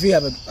I don't know if you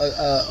have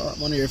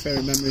one of your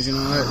favorite memories. You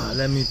know.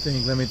 Let me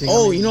think.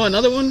 Oh, you know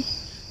another one.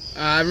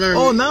 I remember.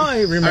 Oh, now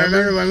I remember. I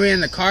remember when we were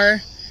in the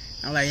car.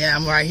 I'm like, yeah,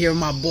 I'm right here with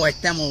my boy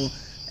Temo,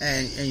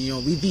 and you know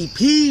we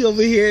VP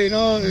over here. You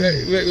know,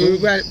 we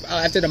went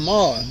after the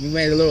mall. We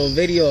made a little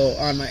video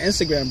on my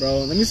Instagram, bro.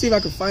 Let me see if I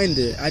can find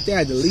it. I think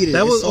I deleted it.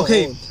 That was so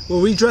okay. Old. Were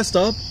we dressed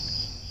up?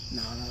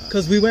 No.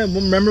 Because we went.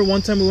 Remember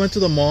one time we went to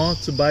the mall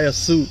to buy a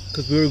suit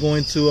because we were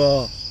going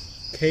to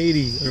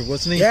Katie or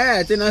what's her name? Yeah,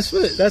 I think that's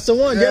it. That's the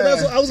one. Yeah,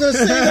 that's what I was gonna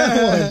say.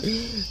 That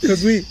one.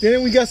 Because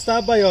we got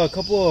stopped by a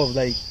couple of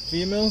like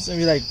females and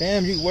we're like,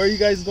 damn, where are you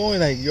guys going?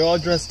 Like you're all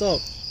dressed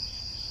up.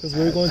 Because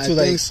we were going to I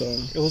think so.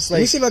 It was like.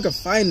 Let me see if I can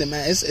find it,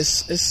 man.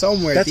 It's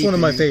somewhere. That's one of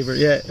my favorite.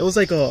 Yeah, it was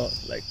like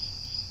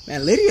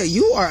Man, Lydia,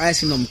 you are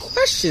asking them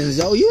questions,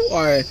 yo. You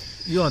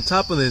on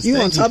top of this. You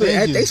on top of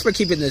it. Thanks for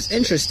keeping this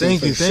interesting.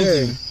 Thank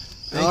you.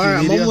 All right,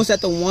 I'm almost at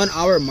the 1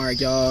 hour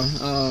mark, y'all.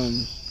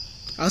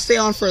 I'll stay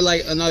on for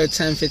like another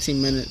 10-15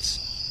 minutes.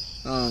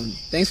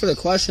 Thanks for the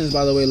questions,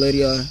 by the way,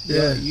 Lydia.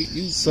 Yeah.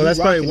 So that's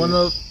probably one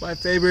of my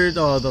favorite.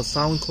 The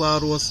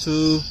SoundCloud was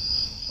too.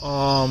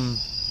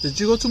 Did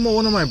you go to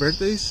one of my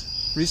birthdays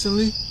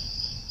recently?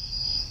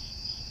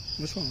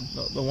 Which one?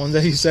 The one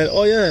that you said,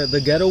 oh yeah,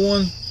 the ghetto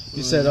one.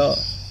 You said,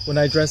 when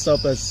I dressed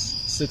up as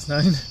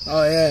 6ix9ine.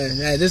 Oh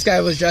yeah, this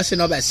guy was dressing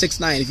up at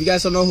 6ix9ine. If you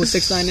guys don't know who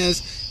 6ix9ine is,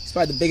 he's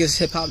probably the biggest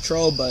hip hop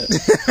troll, but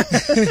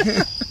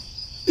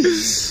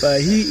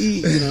but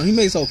he you know, he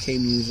makes okay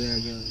music, I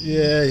guess.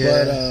 Yeah.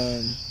 But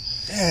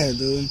yeah,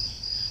 dude,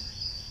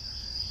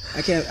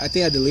 I think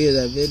I deleted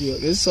that video.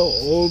 It's so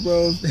old,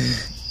 bro.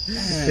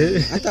 Man,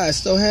 I thought I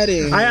still had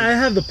it. I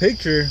have the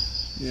picture.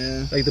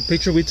 Yeah, like the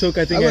picture we took.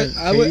 I think at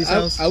Katie's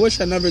house. I wish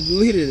I never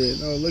deleted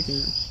it. I was looking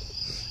at it.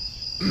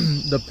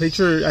 The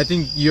picture, I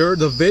think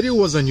the video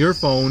was on your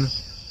phone,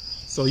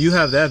 so you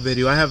have that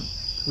video.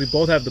 We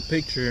both have the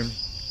picture.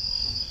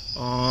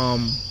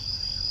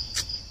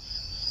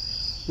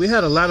 We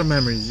had a lot of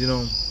memories, you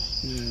know.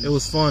 Yeah. It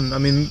was fun. I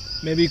mean,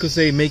 maybe you could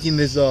say making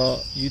this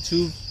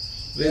YouTube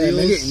videos. Yeah,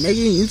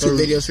 making YouTube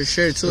videos for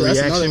sure too. The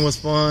reaction was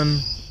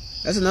fun.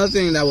 That's another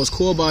thing that was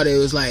cool about it. It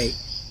was like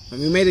when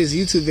we made these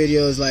YouTube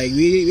videos, like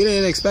we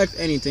didn't expect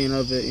anything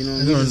of it, you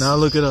know. Now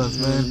look at us,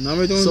 man. Now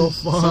we're doing so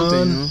fun.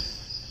 Something, you know?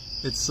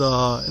 It's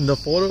in the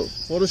photo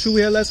shoot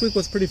we had last week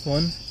was pretty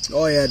fun.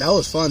 Oh yeah, that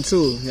was fun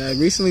too. Yeah,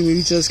 recently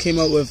we just came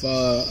up with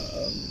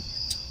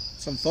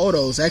some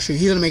photos. Actually,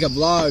 he's gonna make a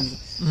vlog,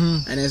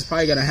 and it's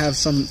probably gonna have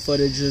some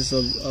footages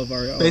of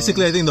our.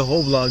 Basically, I think the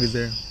whole vlog is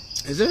there.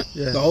 Is it?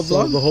 Yeah. The whole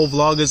vlog. The whole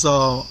vlog is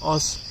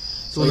us.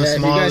 So yeah, if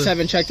you guys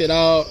haven't checked it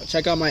out,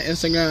 check out my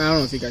Instagram. I don't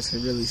know if you guys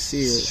can really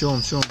see it. Show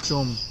him.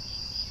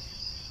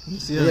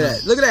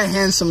 Look at that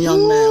handsome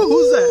young man.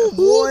 Who's that?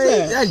 Boy,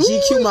 that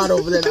GQ model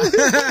over there.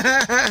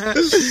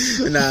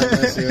 Nah.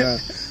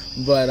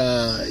 But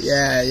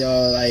yeah,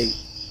 yo, like,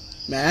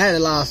 man, I had a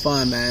lot of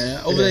fun,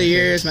 man. Over the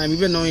years, man, we've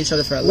been knowing each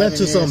other for 11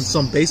 years. We went to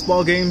some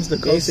baseball games. The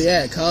Cubs.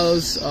 Yeah,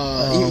 Cubs,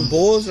 even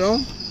Bulls,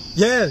 yo.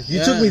 Yeah,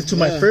 you took me to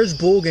my first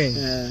Bull game.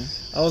 Yeah.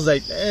 I was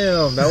like,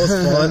 damn, that was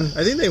fun.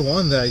 I think they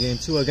won that game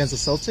too against the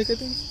Celtics. I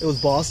think it was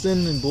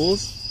Boston and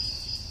Bulls.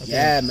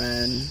 Yeah,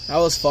 man, that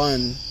was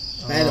fun.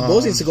 Man, the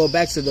Bulls need to go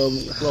back to them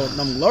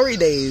glory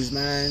days,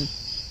 man.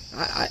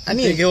 I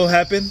need. Think it'll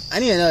happen? I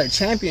need another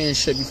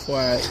championship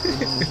before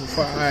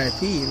before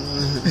RIP.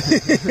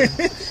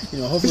 You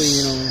know, hopefully,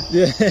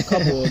 a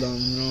couple of them.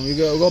 You know, we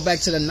go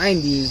back to the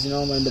 '90s. You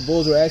know, when the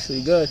Bulls were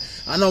actually good.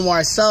 I know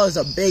Marcel is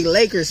a big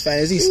Lakers fan.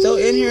 Is he still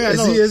in here?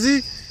 Is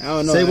he? I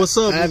don't know. Say what's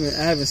up. I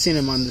haven't seen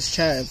him on this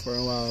chat for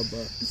a while,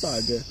 but it's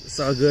all good. It's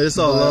all good. It's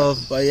all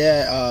love. But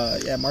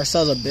yeah,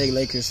 Marcel's a big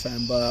Lakers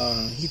fan, but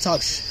he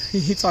talks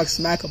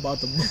smack about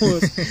the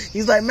Bulls.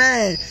 He's like,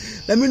 man,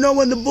 let me know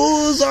when the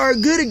Bulls are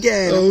good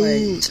again. I'm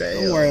like,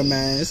 don't worry,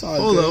 man. It's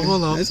all good.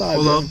 Hold up. It's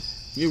all good.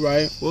 You're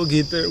right. We'll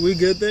get there. We'll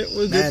get there.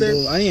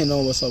 Dude, I didn't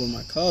know what's up with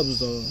my Cubs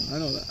though.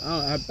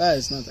 I bet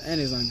it's not the end.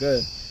 It's not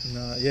good.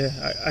 Nah, yeah,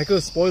 I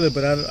could spoil it,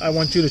 but I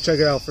want you to check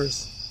it out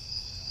first.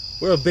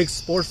 We're a big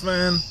sports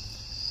fan.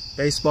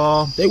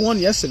 Baseball. They won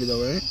yesterday,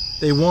 though, right?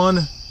 They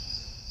won.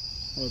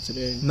 Oh,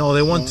 today. No,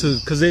 they won two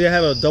because they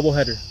had a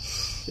doubleheader.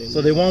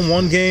 So they won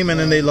one game and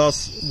then they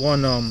lost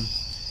one.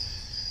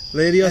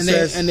 Lydia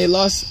says, and they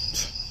lost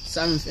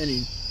 7th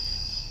inning.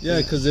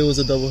 Yeah, because it was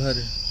a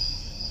doubleheader.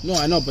 No,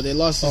 I know, but they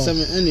lost the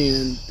 7th inning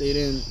and they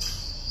didn't.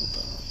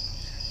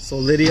 So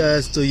Lydia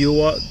asks, do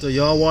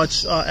y'all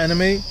watch anime?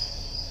 Do you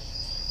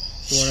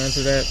want to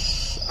answer that?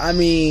 I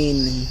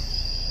mean,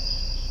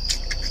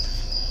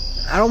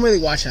 I don't really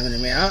watch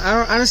anime.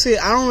 Honestly,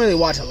 I don't really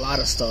watch a lot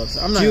of stuff.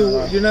 I'm not.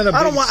 You're not a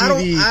big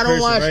TV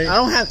person, right? I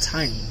don't have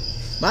time.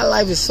 My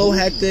life is so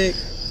hectic.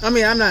 I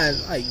mean, I'm not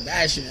like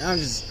bashing. I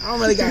don't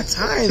really got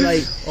time.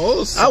 Like,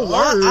 I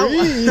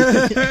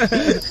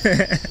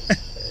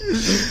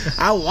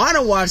want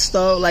to watch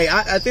stuff. Like,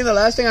 I think the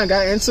last thing I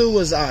got into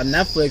was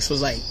Netflix.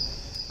 Was like,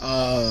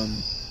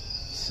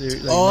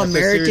 All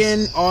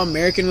American. All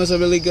American was a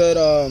really good.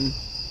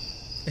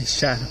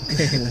 Shadow.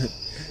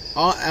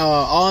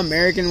 All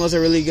American was a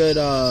really good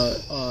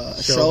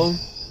show.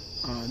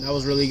 That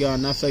was really good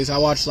on Netflix. I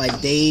watched like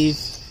Dave,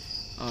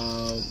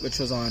 which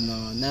was on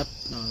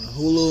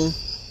Hulu.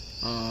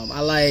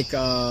 I like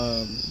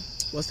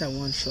what's that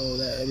one show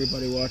that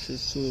everybody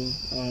watches too?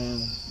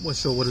 What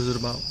show? What is it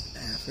about? I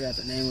forgot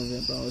the name of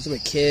it, bro. It's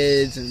with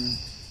kids and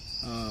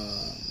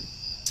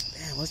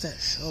what's that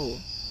show?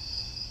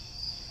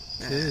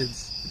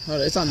 Kids.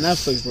 It's on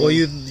Netflix, bro. Well,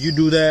 you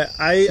do that.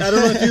 I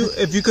don't know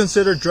if you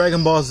consider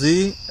Dragon Ball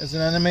Z as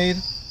an anime,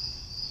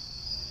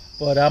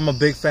 but I'm a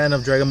big fan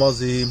of Dragon Ball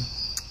Z.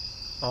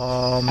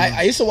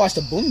 I used to watch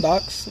the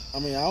Boondocks. I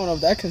mean, I don't know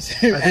if that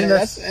considered anime.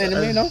 That's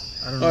anime, no?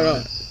 I don't know.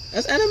 No.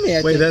 That's anime.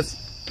 I think.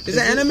 Is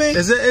it anime?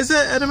 Is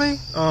it anime?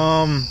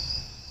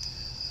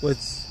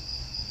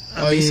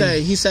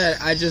 He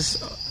said I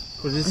just.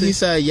 What did he say? He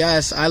said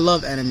yes. I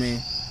love anime.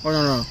 Oh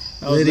no.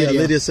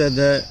 Lydia said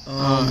that.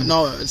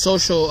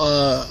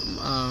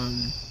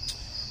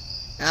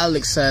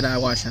 Alex said I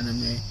watch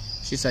anime.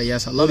 She said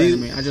yes, I love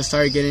anime. I just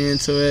started getting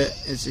into it.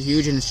 It's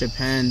huge in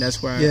Japan. That's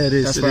where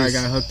I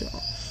got hooked.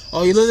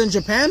 Oh, you live in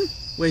Japan?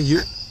 Wait,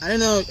 you? I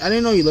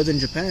didn't know you lived in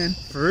Japan.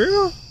 For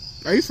real?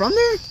 Are you from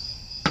there?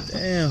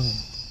 Damn.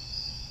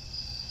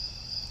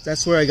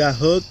 that's where I got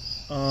hooked.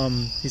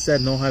 He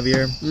said no,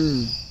 Javier.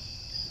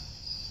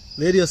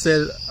 Lydia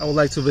said I would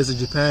like to visit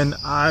Japan.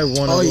 I want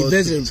to go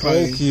to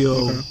Tokyo.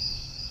 Okay.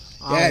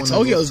 Yeah,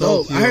 Tokyo's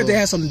dope. I heard they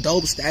have some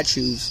dope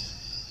statues.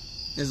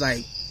 It's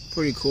like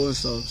pretty cool and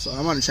stuff. So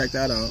I want to check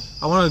that out.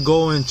 I want to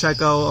go and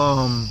check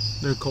out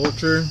their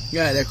culture.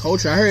 Yeah, their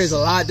culture. I heard it's a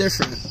lot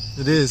different.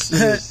 It is.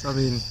 It is. I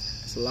mean,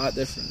 it's a lot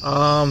different.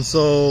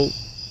 So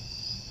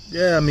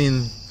yeah, I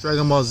mean,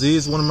 Dragon Ball Z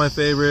is one of my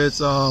favorites.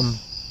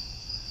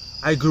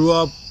 I grew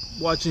up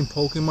watching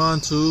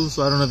Pokemon too,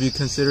 so I don't know if you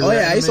consider that. Oh yeah,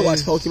 anime. I used to watch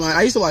Pokemon.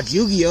 I used to watch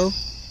Yu-Gi-Oh!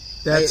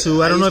 That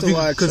too. I don't know if you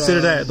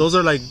consider that. Those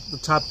are like the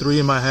top 3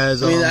 in my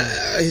head. I mean,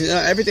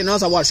 everything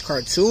else I watched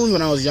cartoons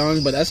when I was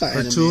young, but that's not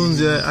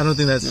cartoons. Anime. Yeah, I don't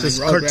think that's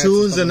just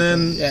cartoons, and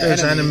then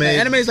there's anime.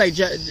 Anime is like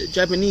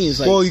Japanese.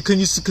 Like, well, you can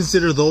used to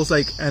consider those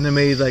like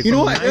anime. Like, you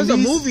know what? There's a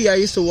movie I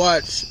used to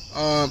watch.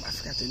 I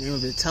forgot the name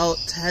of it.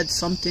 Todd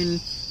something.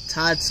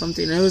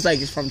 And it was like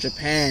it's from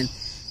Japan,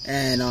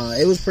 and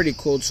it was pretty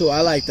cool too.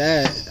 I like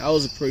that. That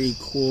was a pretty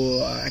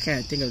cool. I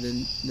can't think of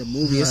the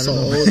movie. It's so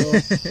old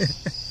though.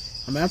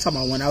 I mean, I'm talking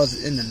about when I was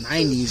in the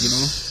 90s, you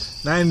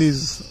know?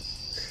 90s.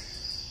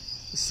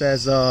 It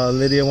says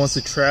Lydia wants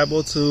to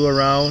travel to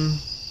around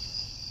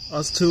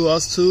us too,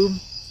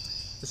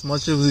 as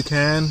much as we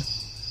can.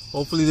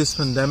 Hopefully this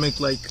pandemic,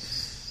 like...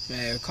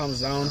 yeah, it comes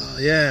down.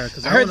 Yeah,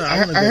 because I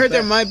heard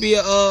there might be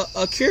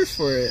a cure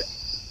for it.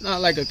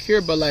 Not like a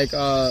cure, but like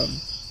a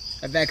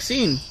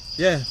vaccine.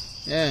 Yeah.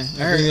 Yeah,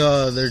 I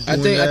heard they're doing I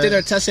think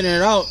they're testing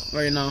it out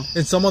right now.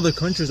 In some other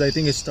countries, I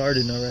think it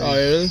started already. Oh,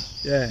 really?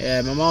 Yeah.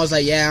 Yeah, my mom was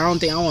like, yeah, I don't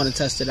think I want to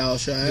test it out.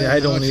 Sure. I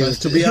don't either.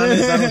 To be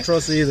honest, I don't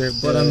trust it either.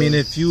 But I mean,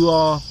 if you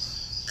all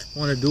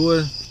want to do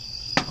it,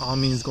 all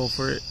means go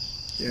for it.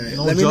 Yeah.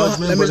 No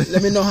judgment.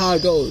 Let me know how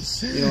it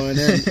goes. You know, and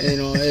then you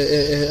know,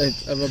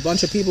 if a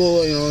bunch of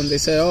people, you know, and they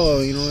say, oh,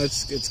 you know,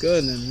 it's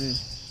good, then. Yeah.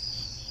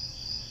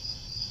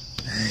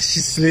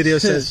 Lydia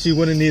says she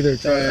wouldn't either.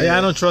 Yeah,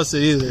 I don't trust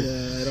it either.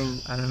 Yeah,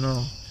 I don't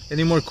know.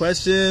 Any more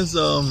questions?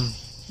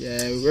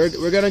 Yeah,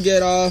 we're gonna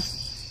get off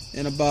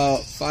in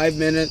about 5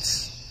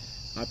 minutes.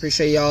 I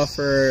appreciate y'all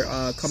for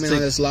coming on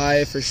this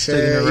live for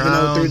sure. Even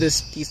though through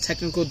these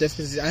technical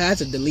difficulties, I had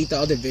to delete the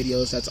other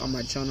videos that's on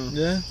my channel.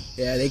 Yeah.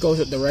 Yeah, they go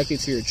directly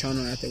to your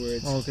channel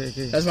afterwards. Okay.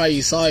 That's why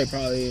you saw it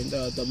probably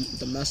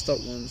the messed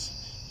up ones.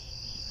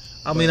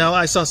 I mean,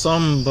 I saw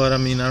some, but I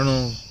mean, I don't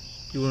know.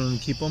 You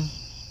wouldn't keep them?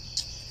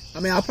 I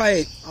mean, I'll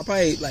probably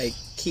like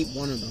keep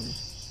one of them.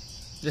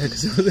 Yeah,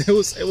 because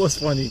it was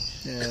funny.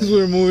 Yeah. Because we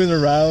were moving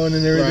around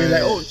and everything.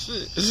 Right. Like, oh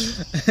shit.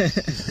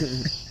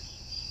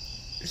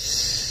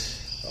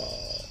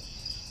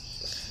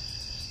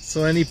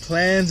 So, any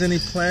plans?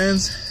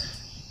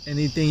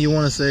 Anything you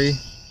want to say?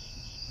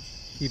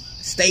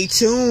 Stay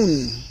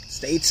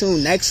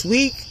tuned. Next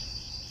week,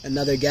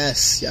 another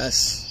guest.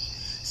 Yes.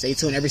 Stay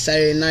tuned every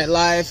Saturday Night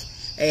Live.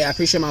 Hey, I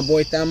appreciate my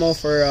boy Temo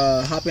for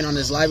hopping on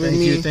this live with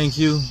me. Thank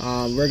you.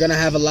 We're gonna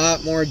have a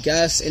lot more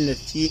guests in the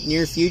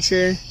near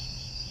future.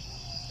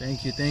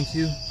 Thank you. Thank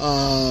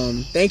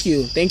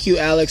you,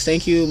 Alex.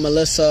 Thank you,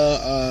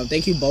 Melissa.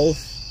 Thank you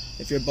both.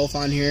 If you're both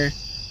on here,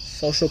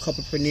 Social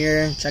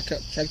Couplepreneur,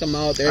 check them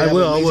out. I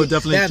will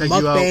definitely check you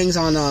out. They have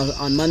mukbangs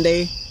on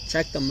Monday.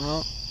 Check them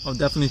out. I'll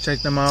definitely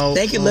check them out.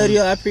 Thank you,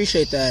 Lydia. I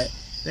appreciate that.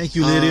 Thank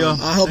you, Lydia.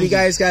 I hope you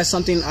guys got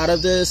something out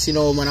of this. You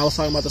know, when I was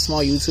talking about the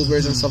small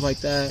YouTubers and stuff like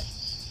that.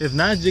 If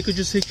not, they could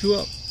just hit you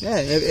up. Yeah,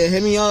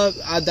 hit me up.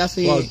 I'll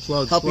definitely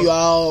help you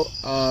out.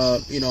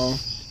 You know,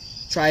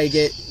 try to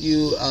get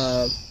you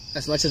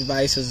as much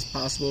advice as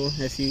possible.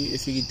 If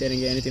you didn't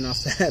get anything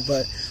off that,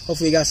 but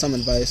hopefully you got some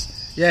advice.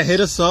 Yeah, hit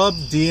us up,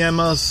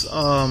 DM us.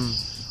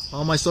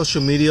 All my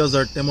social medias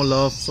are Temo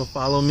Love, so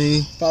follow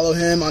me. Follow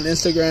him on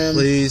Instagram,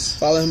 please.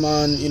 Follow him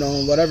on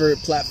whatever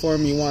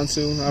platform you want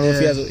to. I don't know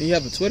if he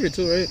has a Twitter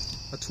too, right?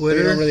 A Twitter?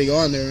 You don't really go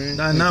on there,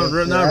 right? Not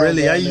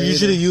really. I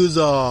usually use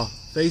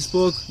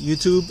Facebook,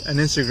 YouTube, and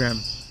Instagram.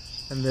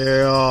 And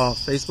their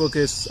Facebook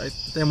is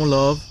Temo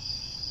Love.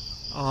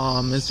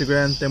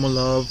 Instagram, Temo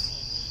Love.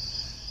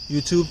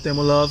 YouTube,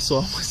 Temo Love. So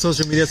all my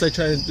social medias I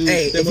try to do.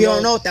 Hey, if you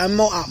don't know,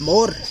 Temo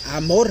Amor.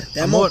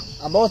 Temo.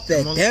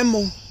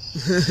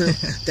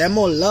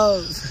 Temo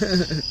Love.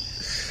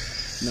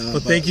 No,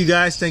 but thank you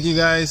guys. Thank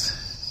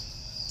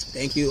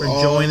you for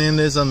joining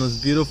this on this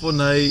beautiful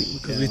night,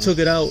 because we took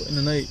it out in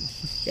the night.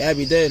 Yeah,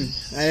 we did.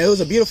 It was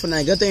a beautiful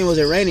night. Good thing it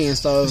wasn't raining and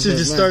stuff. We should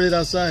just started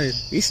outside.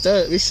 We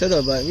should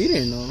have, but we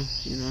didn't know.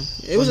 You know,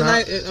 it was a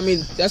night. I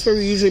mean, that's where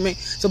we usually make.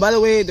 So, by the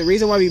way, the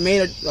reason why we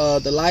made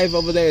the live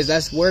over there is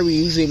that's where we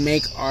usually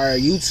make our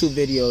YouTube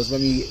videos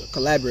when we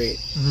collaborate.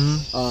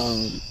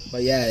 Mm-hmm.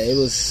 But yeah, it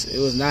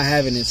was not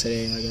having it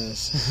today, I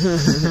guess.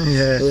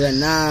 Yeah. It was like,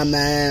 nah,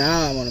 man,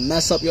 I don't want to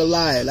mess up your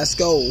life. Let's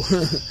go.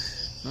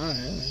 All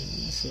right.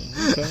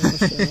 Okay.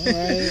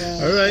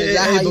 All right.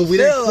 Hey, but we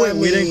didn't quit.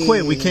 We didn't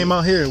quit. We came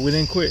out here. We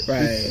didn't quit.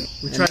 Right.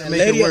 We tried to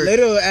make it work.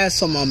 Lydia asked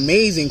some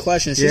amazing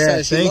questions. She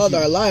said she loved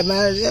our live,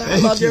 man. Yeah, I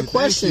love your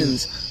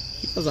questions.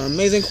 Those are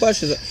amazing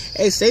questions.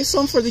 Hey, save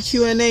some for the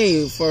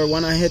Q&A for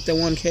when I hit the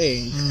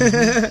 1K.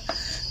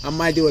 Mm-hmm. I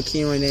might do a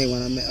Q&A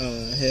when I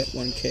hit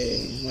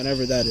 1K,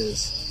 whenever that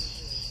is.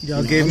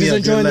 Y'all gave I'm me just a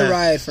enjoying good the laugh.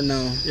 ride for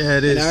now. Yeah,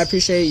 it is. And I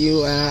appreciate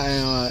you,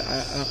 and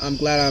I'm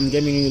glad I'm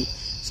giving you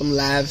some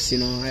laughs. You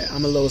know,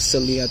 I'm a little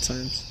silly at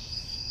times.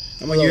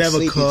 I'm a little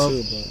sleepy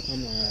too, but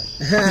I'm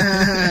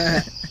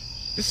alright.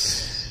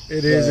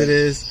 It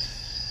is.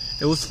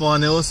 It was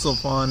fun. It was so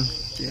fun.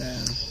 Yeah.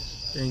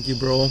 Thank you,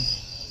 bro.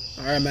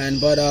 Alright, man.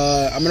 But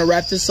I'm gonna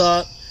wrap this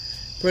up.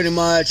 Pretty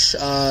much,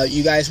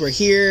 you guys were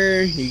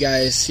here. You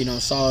guys, you know,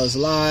 saw us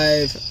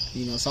live.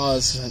 You know, saw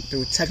us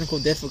through technical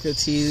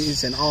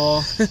difficulties and all.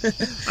 I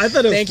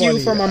thought it was Thank you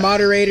for my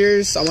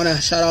moderators. I want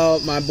to shout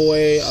out my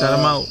boy, shout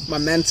him out. My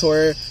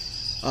mentor,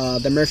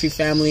 the Murphy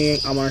family.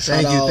 I want to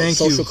shout out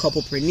Social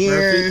Couple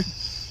Premier.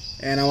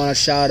 And I want to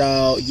shout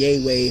out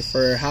Yayway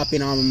for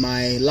hopping on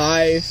my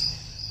live.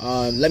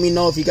 Let me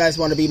know if you guys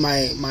want to be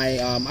my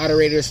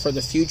moderators for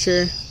the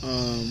future.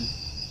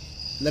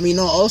 Let me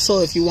know also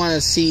if you want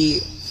to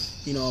see,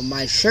 you know,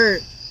 my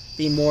shirt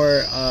be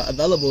more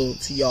available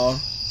to y'all.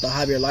 The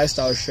Javier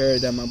Lifestyle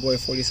shirt that my boy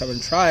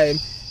 47 Tribe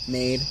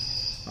made.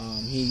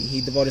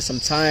 He devoted some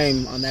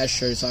time on that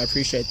shirt, so I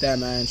appreciate that,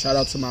 man. Shout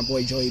out to my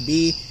boy Joey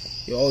B.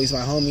 You're always my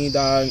homie,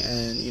 dog,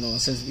 and you know,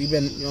 since we've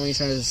been knowing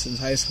each other since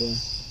high school.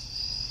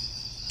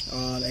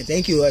 And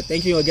thank you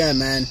again,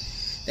 man.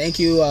 Thank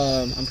you.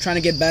 I'm trying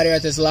to get better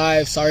at this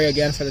live. Sorry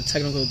again for the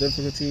technical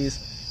difficulties,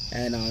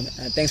 and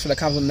thanks for the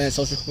compliment,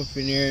 Social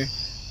Entrepreneur.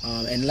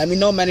 And let me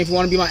know, man, if you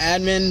want to be my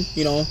admin,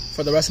 you know,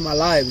 for the rest of my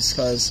lives,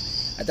 because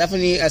I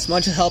definitely need as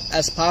much help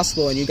as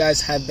possible, and you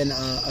guys have been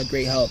a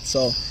great help.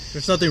 So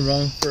there's nothing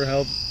wrong for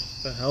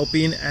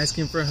helping,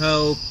 asking for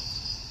help.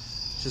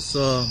 Just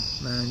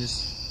man,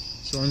 just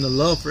showing the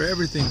love for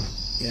everything.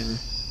 Yeah.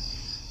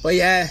 But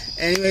yeah,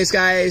 anyways,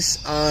 guys,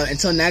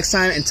 until next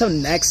time, until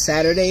next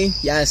Saturday.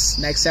 Yes,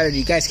 next Saturday.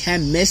 You guys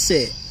can't miss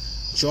it.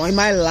 Join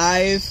my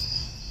live.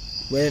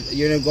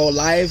 You're gonna go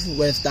live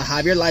with the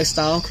Javier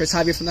Lifestyle, Chris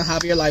Javier from the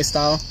Javier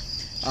Lifestyle.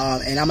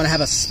 And I'm gonna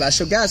have another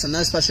special guest.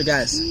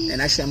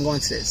 And actually, I'm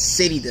going to the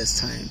city this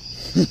time.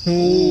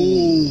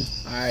 Ooh!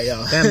 All right,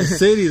 yo. Damn,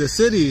 the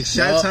city,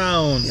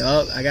 Chi-Town.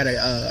 Yup, I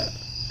gotta.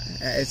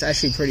 It's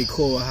actually pretty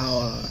cool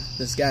how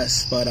this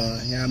guest, but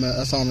yeah,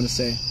 that's all I'm gonna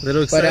say. A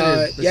little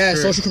excited. But yeah,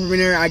 Social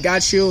Entrepreneur, I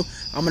got you.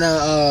 I'm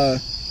gonna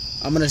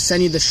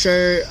send you the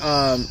shirt.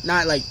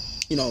 Not like,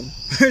 you know,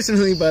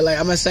 personally, but like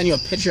I'm gonna send you a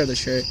picture of the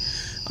shirt.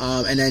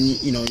 And then,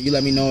 you know, you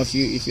let me know if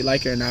you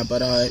like it or not.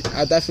 But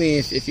I'll definitely,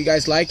 if you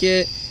guys like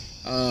it,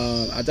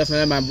 I'll definitely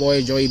let my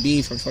boy Joey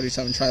B from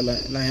 47 try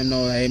let him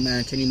know, hey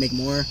man, can you make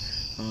more?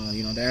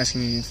 You know, they're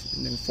asking me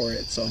for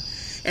it. So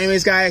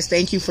anyways, guys,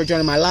 thank you for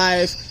joining my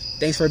live.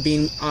 Thanks for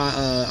being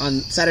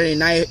on Saturday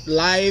Night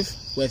Live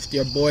with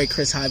your boy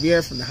Chris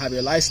Javier from the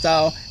Javier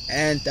Lifestyle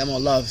and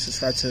Temo Love.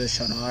 Subscribe to the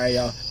channel. All right,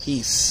 y'all.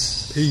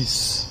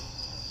 Peace.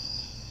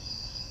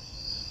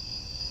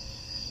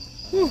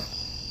 Whew.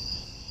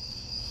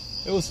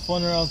 It was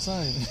funner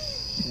outside.